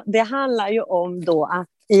 Ja, det handlar ju om då att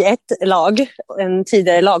i ett lag, en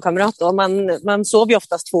tidigare lagkamrat då, man sov ju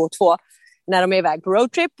oftast 2-2 när de är iväg på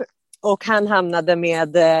roadtrip, och han hamnade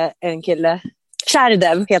med en kille,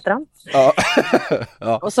 Kärdev heter han. Ja.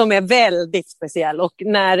 Ja. Och som är väldigt speciell, och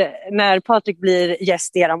när Patrik blir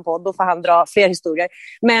gäst i eran podd, då får han dra fler historier.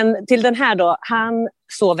 Men till den här då, han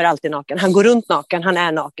sover alltid naken, han går runt naken, han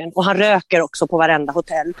är naken, och han röker också på varenda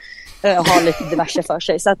hotell och har lite diverse för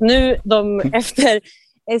sig. Så att nu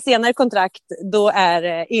senare kontrakt, då är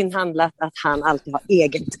det inhandlat att han alltid har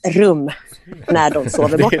eget rum när de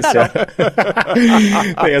sover borta.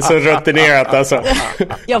 Det är så rutinerat alltså.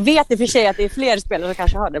 Jag vet i och för sig att det är fler spelare som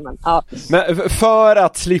kanske har det, men ja. Men för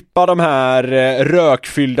att slippa de här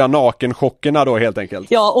rökfyllda nakenchockerna då helt enkelt?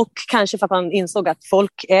 Ja, och kanske för att han insåg att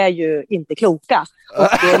folk är ju inte kloka. Och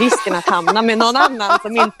det är risken att hamna med någon annan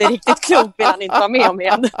som inte är riktigt klok vill han inte vara med om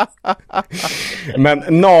igen. Men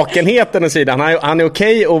nakenheten och sidan, han är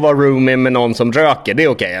okej att vara roomie med någon som röker, det är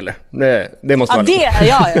okej eller? Det måste vara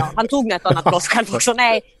ja. Han tog något annat blås själv också.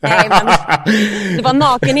 Nej, men det var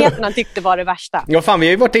nakenheten han tyckte var det värsta. Ja fan, vi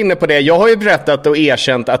har ju varit inne på det. Jag har ju berättat och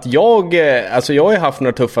erkänt att jag har ju haft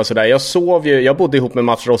några tuffa sådär. Jag bodde ihop med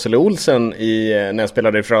Mats Rossele Olsen när jag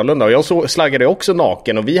spelade i Frölunda, och jag slaggade också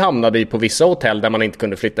naken, och vi hamnade ju på vissa hotell där man inte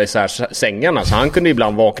kunde flytta isär sängarna, så han kunde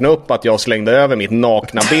ibland vakna upp att jag slängde över mitt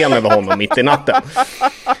nakna ben över honom mitt i natten.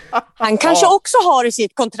 Han kanske också har i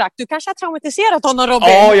sitt kontrakt. Du kanske har traumatiserat honom, Robin.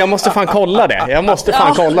 Ja, jag måste fan kolla det.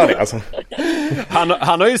 Kolla det alltså.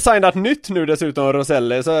 Han har ju signat nytt nu dessutom,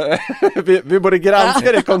 Roselle, så vi borde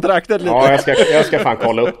granska det kontraktet lite. Ja, jag ska fan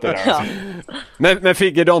kolla upp det där alltså. Men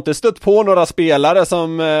Figge, du har inte stött på några spelare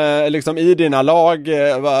som liksom i dina lag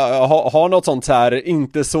har något sånt här,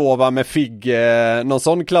 inte sova med Figge, någon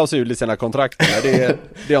sån klausul i sina kontrakt?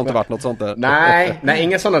 Det har inte varit något sånt där. Nej,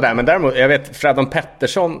 inga sådana där, men däremot, jag vet Fredan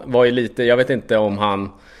Pettersson var ju lite, jag vet inte om han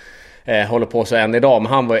håller på så än idag,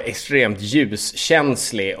 men han var extremt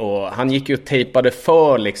ljuskänslig, och han gick ju och tejpade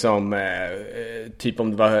för liksom typ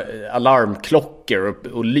om det var alarmklockor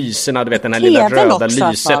och lyserna, du vet den här lilla röda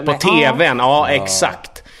lyset på tvn. Ja,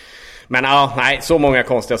 exakt. Men nej, så många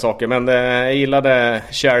konstiga saker. Men jag gillade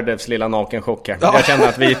Sherdevs lilla nakenchock här. Jag känner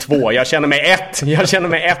att vi är två. Jag känner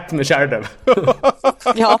mig ett med Sherdev.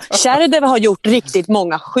 Ja, Sherdev har gjort riktigt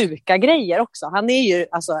många sjuka grejer också. Han är ju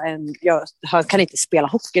han kan inte spela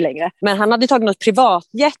hockey längre. Men han hade tagit något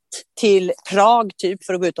privatjet till Prag typ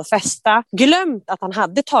för att gå ut och festa. Glömt att han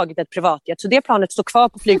hade tagit ett privatjet. Så det planet står kvar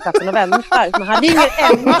på flygplatsen och väntar. Man hade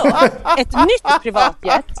ändå ett nytt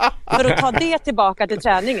privatjet för att ta det tillbaka till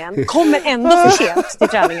träningen. Kommer ändå för sent till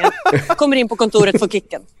träningen. Kommer in på kontoret för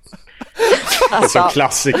kicken. Alltså. Det är så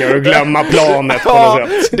klassiker att glömma planet på något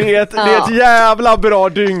sätt. Det är ett jävla bra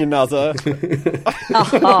dygn alltså.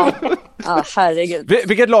 Ja, herregud.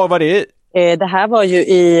 Vilket lag var det i? Det här var ju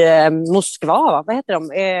i Moskva, va? Vad heter de?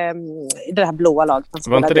 Det här blåa laget.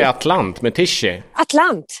 Var inte det Atlant med Tichy?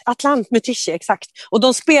 Atlant med Tichy, exakt. Och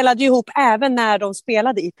de spelade ju ihop även när de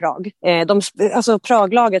spelade i Prag.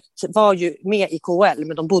 Praglaget var ju med i KHL,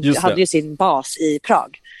 men de hade ju sin bas i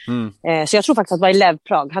Prag. Så jag tror faktiskt att det var i Lev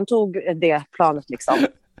Prag. Han tog det planet liksom,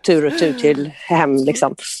 tur och tur till hem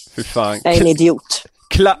liksom. Fy fan. Jag är en idiot.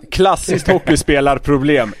 Klassiskt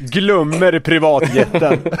hockeyspelarproblem. Glömmer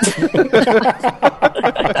privatjätten.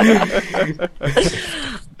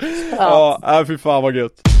 Ja, fy fan vad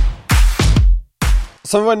gött.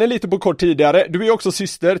 Som vi var inne lite på kort tidigare, du är ju också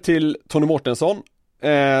syster till Tony Mårtensson,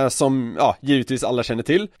 som givetvis alla känner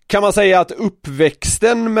till. Kan man säga att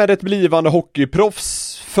uppväxten med ett blivande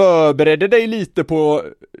hockeyproffs förberedde dig lite på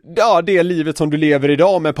det livet som du lever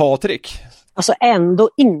idag med Patrik? Alltså ändå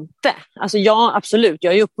inte. Alltså absolut.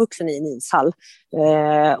 Jag är uppvuxen i en ishall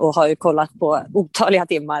och har ju kollat på otaliga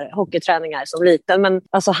timmar hockeyträningar som liten. Men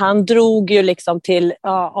alltså, han drog ju liksom till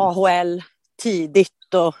AHL tidigt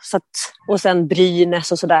och sen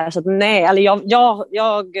Brynäs och sådär. Så att, nej, alltså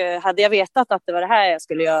jag hade jag vetat att det var det här jag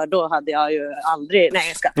skulle göra, då hade jag ju aldrig...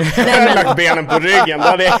 Nej, lagt benen på ryggen. Då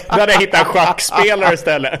hade jag hittat schackspelare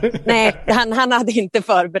istället. Nej, han hade inte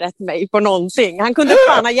förberett mig på någonting. Han kunde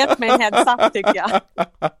fan ha gett mig en heads up, tycker jag.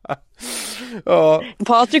 Ja.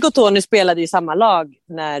 Patrik och Tony spelade i samma lag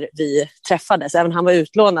när vi träffades. Även han var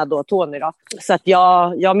utlånad då, Tony då. Så att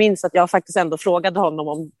jag minns att jag faktiskt ändå frågade honom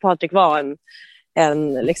om Patrik var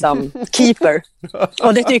en liksom keeper.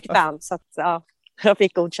 Och det tyckte han. Så att, jag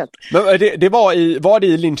fick godkänt. Men var det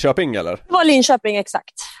i Linköping eller? Det var Linköping,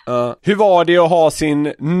 exakt. Hur var det att ha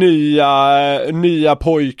sin nya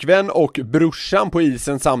pojkvän och brorsan på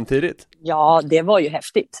isen samtidigt? Ja, det var ju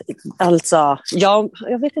häftigt. Alltså, jag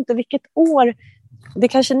vet inte vilket år, det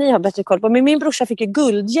kanske ni har bättre koll på, men min brorsa fick ju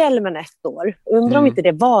guldhjälmen ett år. Undrar om inte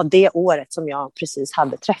det var det året som jag precis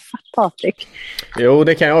hade träffat Patrik. Jo,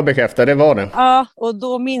 det kan jag bekräfta, det var det. Ja, och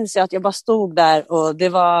då minns jag att jag bara stod där och det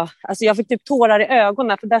var, alltså jag fick typ tårar i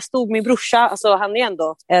ögonen, för där stod min brorsa, alltså han är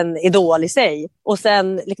ändå en idol i sig. Och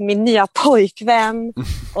sen liksom min nya pojkvän,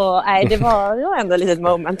 och det var ändå ett litet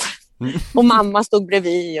moment. Och mamma stod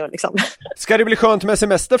bredvid och liksom. Ska det bli skönt med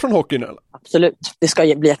semester från hockeyn eller? Absolut, det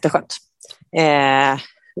ska bli jätteskönt.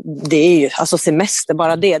 det är ju, alltså semester,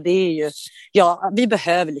 bara det är ju, ja, vi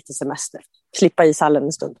behöver lite semester. Slippa ishallen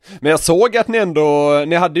en stund. Men jag såg att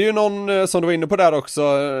ni hade ju någon, som du var inne på där också,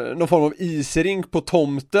 någon form av isrink på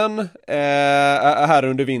tomten här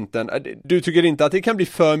under vintern. Du tycker inte att det kan bli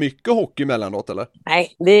för mycket hockey emellanåt, eller?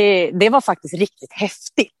 Nej, det var faktiskt riktigt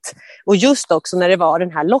häftigt. Och just också när det var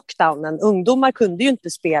den här lockdownen, ungdomar kunde ju inte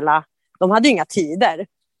spela, de hade ju inga tider.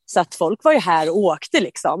 Så att folk var ju här och åkte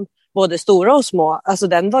liksom, både stora och små. Alltså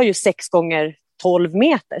den var ju 6x12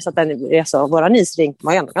 meter, så att alltså, våran isrink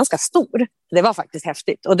var ju ändå ganska stor. Det var faktiskt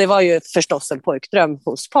häftigt. Och det var ju förstås en pojkdröm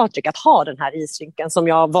hos Patrik att ha den här isrinken som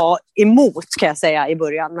jag var emot, kan jag säga, i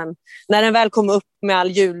början. Men när den väl kom upp med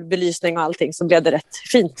all julbelysning och allting så blev det rätt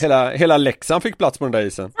fint. Hela Leksand fick plats på den där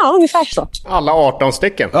isen? Ja, ungefär så. Alla 18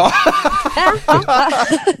 stycken. Ja.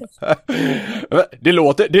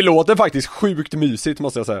 Det låter faktiskt sjukt mysigt,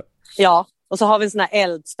 måste jag säga. Ja, och så har vi en sån här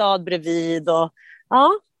eldstad bredvid och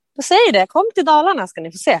ja, jag säger det. Kom till Dalarna ska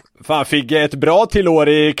ni få se. Fan, fick ett bra tillår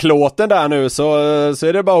i klåten där nu så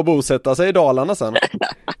är det bara att bosätta sig i Dalarna sen.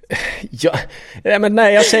 Ja, men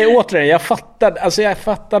nej, jag säger återigen, jag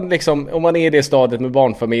fattar liksom, om man är i det stadiet med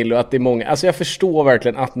barnfamilj och att det är många, alltså jag förstår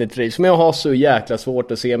verkligen att ni trivs, men jag har så jäkla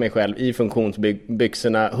svårt att se mig själv i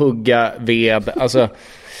funktionsbyxorna, hugga ved, alltså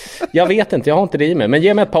jag vet inte, jag har inte det i mig, men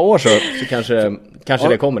ge mig ett par år så kanske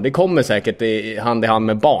det kommer. Det kommer säkert hand i hand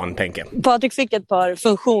med barn, tänker jag. Patrik fick ett par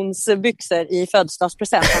funktionsbyxor i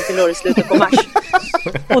födelsedagspresent han till år i slutet på mars.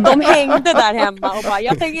 Och de hängde där hemma och bara,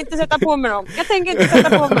 jag tänker inte sätta på mig dem.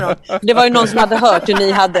 Det var ju någon som hade hört hur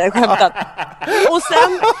ni hade skämtat. Och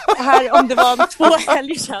sen, här om det var 2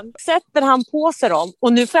 helger sedan, sätter han på sig dem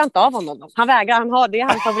och nu får jag inte av honom dem. Han vägrar, han har det, är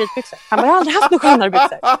hans favoritbyxor. Han har aldrig haft några skönare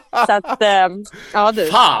byxor. Så att, ja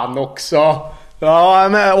du. Fan också! Ja,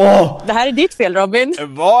 men Det här är ditt fel, Robin.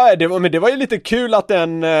 Men det var ju lite kul att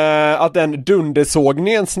den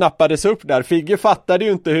dundersågningen snappades upp där. Figge fattade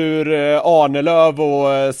ju inte hur Arnelöv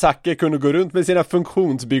och Zacke kunde gå runt med sina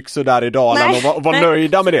funktionsbyxor där i Dalarna och var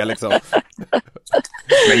nöjda med det liksom.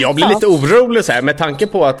 Men jag blir lite orolig så här, med tanke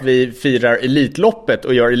på att vi firar Elitloppet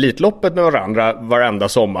och gör Elitloppet med varandra varenda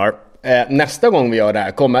sommar. Nästa gång vi gör det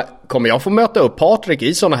här kommer jag få möta upp Patrik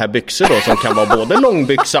i såna här byxor då, som kan vara både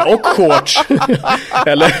långbyxa och shorts.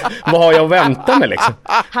 Eller vad har jag att vänta med liksom?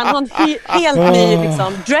 Han har en helt ny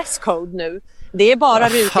liksom, dresscode nu. Det är bara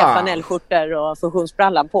ruka flanellskjortor och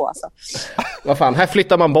funktionsbrallan på alltså. Vad fan, här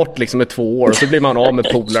flyttar man bort liksom i 2 år och så blir man av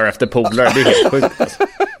med polare efter polare. Det är helt sjukt alltså.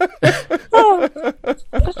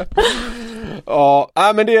 Ja,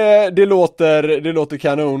 men det låter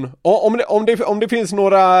kanon. Om det finns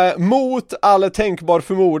några mot all tänkbar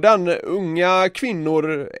förmodan unga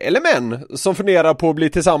kvinnor eller män som funderar på att bli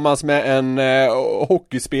tillsammans med en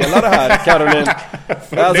hockeyspelare här, Caroline.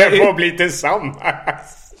 Funderar på att bli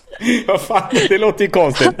tillsammans. Vad fan, det låter ju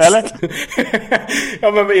konstigt, eller?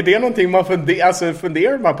 Ja, men är det någonting man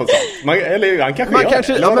funderar man på sånt?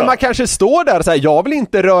 Man kanske står där så här, jag vill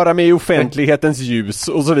inte röra mig i offentlighetens ljus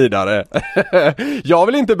och så vidare. Jag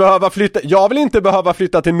vill inte behöva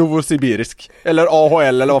flytta till Novosibirsk eller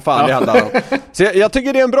AHL eller vad fan det handlar om. Så jag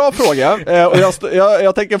tycker det är en bra fråga och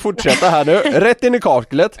jag tänker fortsätta här nu. Rätt in i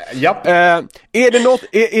kaklet. Japp.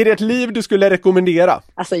 Är det ett liv du skulle rekommendera?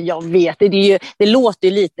 Alltså jag vet, det låter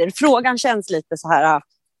ju lite, frågan känns lite så här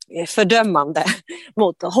fördömande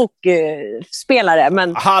mot hockeyspelare,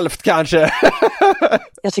 men halvt kanske.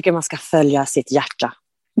 Jag tycker man ska följa sitt hjärta.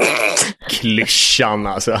 Klyschan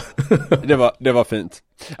alltså. Det var fint.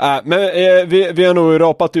 Men vi har nog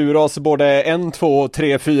rapat ur oss både 1, 2,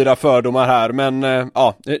 3, 4 fördomar här, men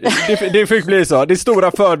det fick bli så. Det är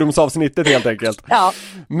stora fördomsavsnittet helt enkelt. Ja.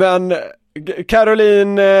 Men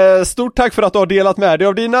Caroline, stort tack för att du har delat med dig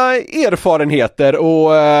av dina erfarenheter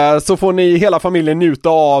och så får ni hela familjen njuta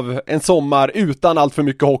av en sommar utan allt för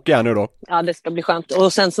mycket hockey här nu då. Ja, det ska bli skönt.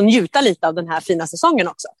 Och sen så njuta lite av den här fina säsongen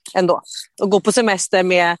också ändå. Och gå på semester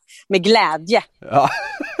med glädje. Ja.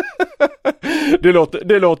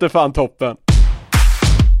 Det låter fan toppen.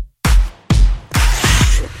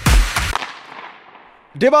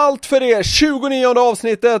 Det var allt för det 29:e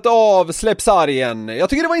avsnittet av Släpp sargen. Jag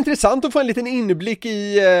tycker det var intressant att få en liten inblick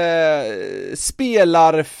i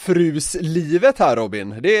spelarfruslivet här,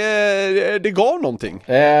 Robin. Det gav någonting.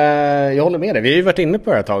 Jag håller med dig. Vi har ju varit inne på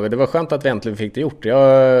det här taget. Det var skönt att vi äntligen fick det gjort.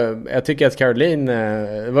 Jag tycker att Caroline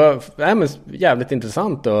var jävligt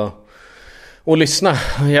intressant och lyssna.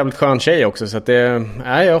 Jävligt skön tjej också. Så att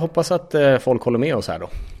jag hoppas att folk håller med oss här då.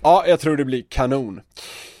 Ja, jag tror det blir kanon.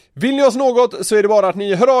 Vill ni oss något så är det bara att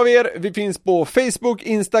ni hör av er. Vi finns på Facebook,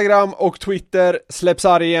 Instagram och Twitter. Släpp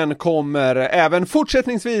sargen kommer även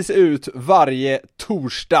fortsättningsvis ut varje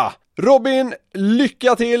torsdag. Robin,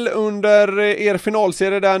 lycka till under er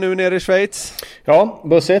finalserie där nu nere i Schweiz. Ja,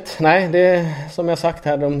 bussigt. Nej, det är som jag sagt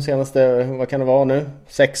här de senaste, vad kan det vara nu?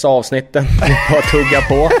 6 avsnitten. Bara tugga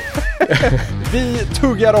på. Vi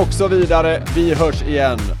tuggar också vidare. Vi hörs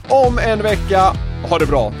igen om en vecka. Ha det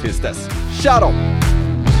bra tills dess. Tja då!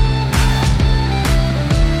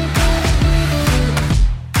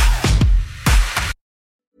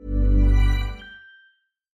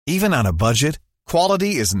 Even on a budget,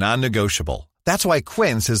 quality is non-negotiable. That's why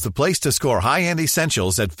Quince is the place to score high-end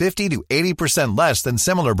essentials at 50 to 80% less than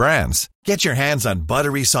similar brands. Get your hands on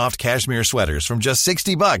buttery soft cashmere sweaters from just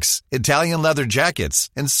 $60, Italian leather jackets,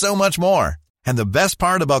 and so much more. And the best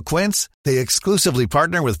part about Quince, they exclusively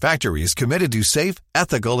partner with factories committed to safe,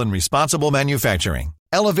 ethical, and responsible manufacturing.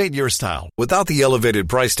 Elevate your style without the elevated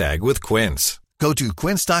price tag with Quince. Go to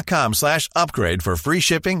quince.com/upgrade for free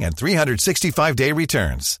shipping and 365-day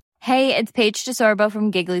returns. Hey, it's Paige DeSorbo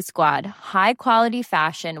from Giggly Squad. High quality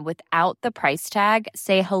fashion without the price tag.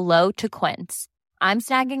 Say hello to Quince. I'm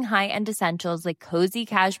snagging high-end essentials like cozy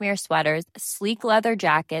cashmere sweaters, sleek leather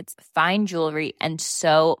jackets, fine jewelry, and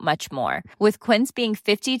so much more. With Quince being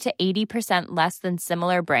 50 to 80% less than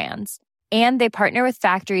similar brands. And they partner with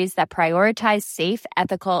factories that prioritize safe,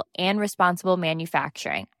 ethical, and responsible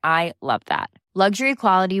manufacturing. I love that. Luxury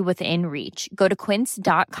quality within reach. Go to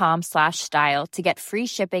quince.com/style to get free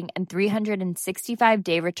shipping and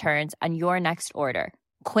 365-day returns on your next order.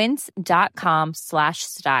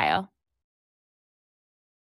 Quince.com/style.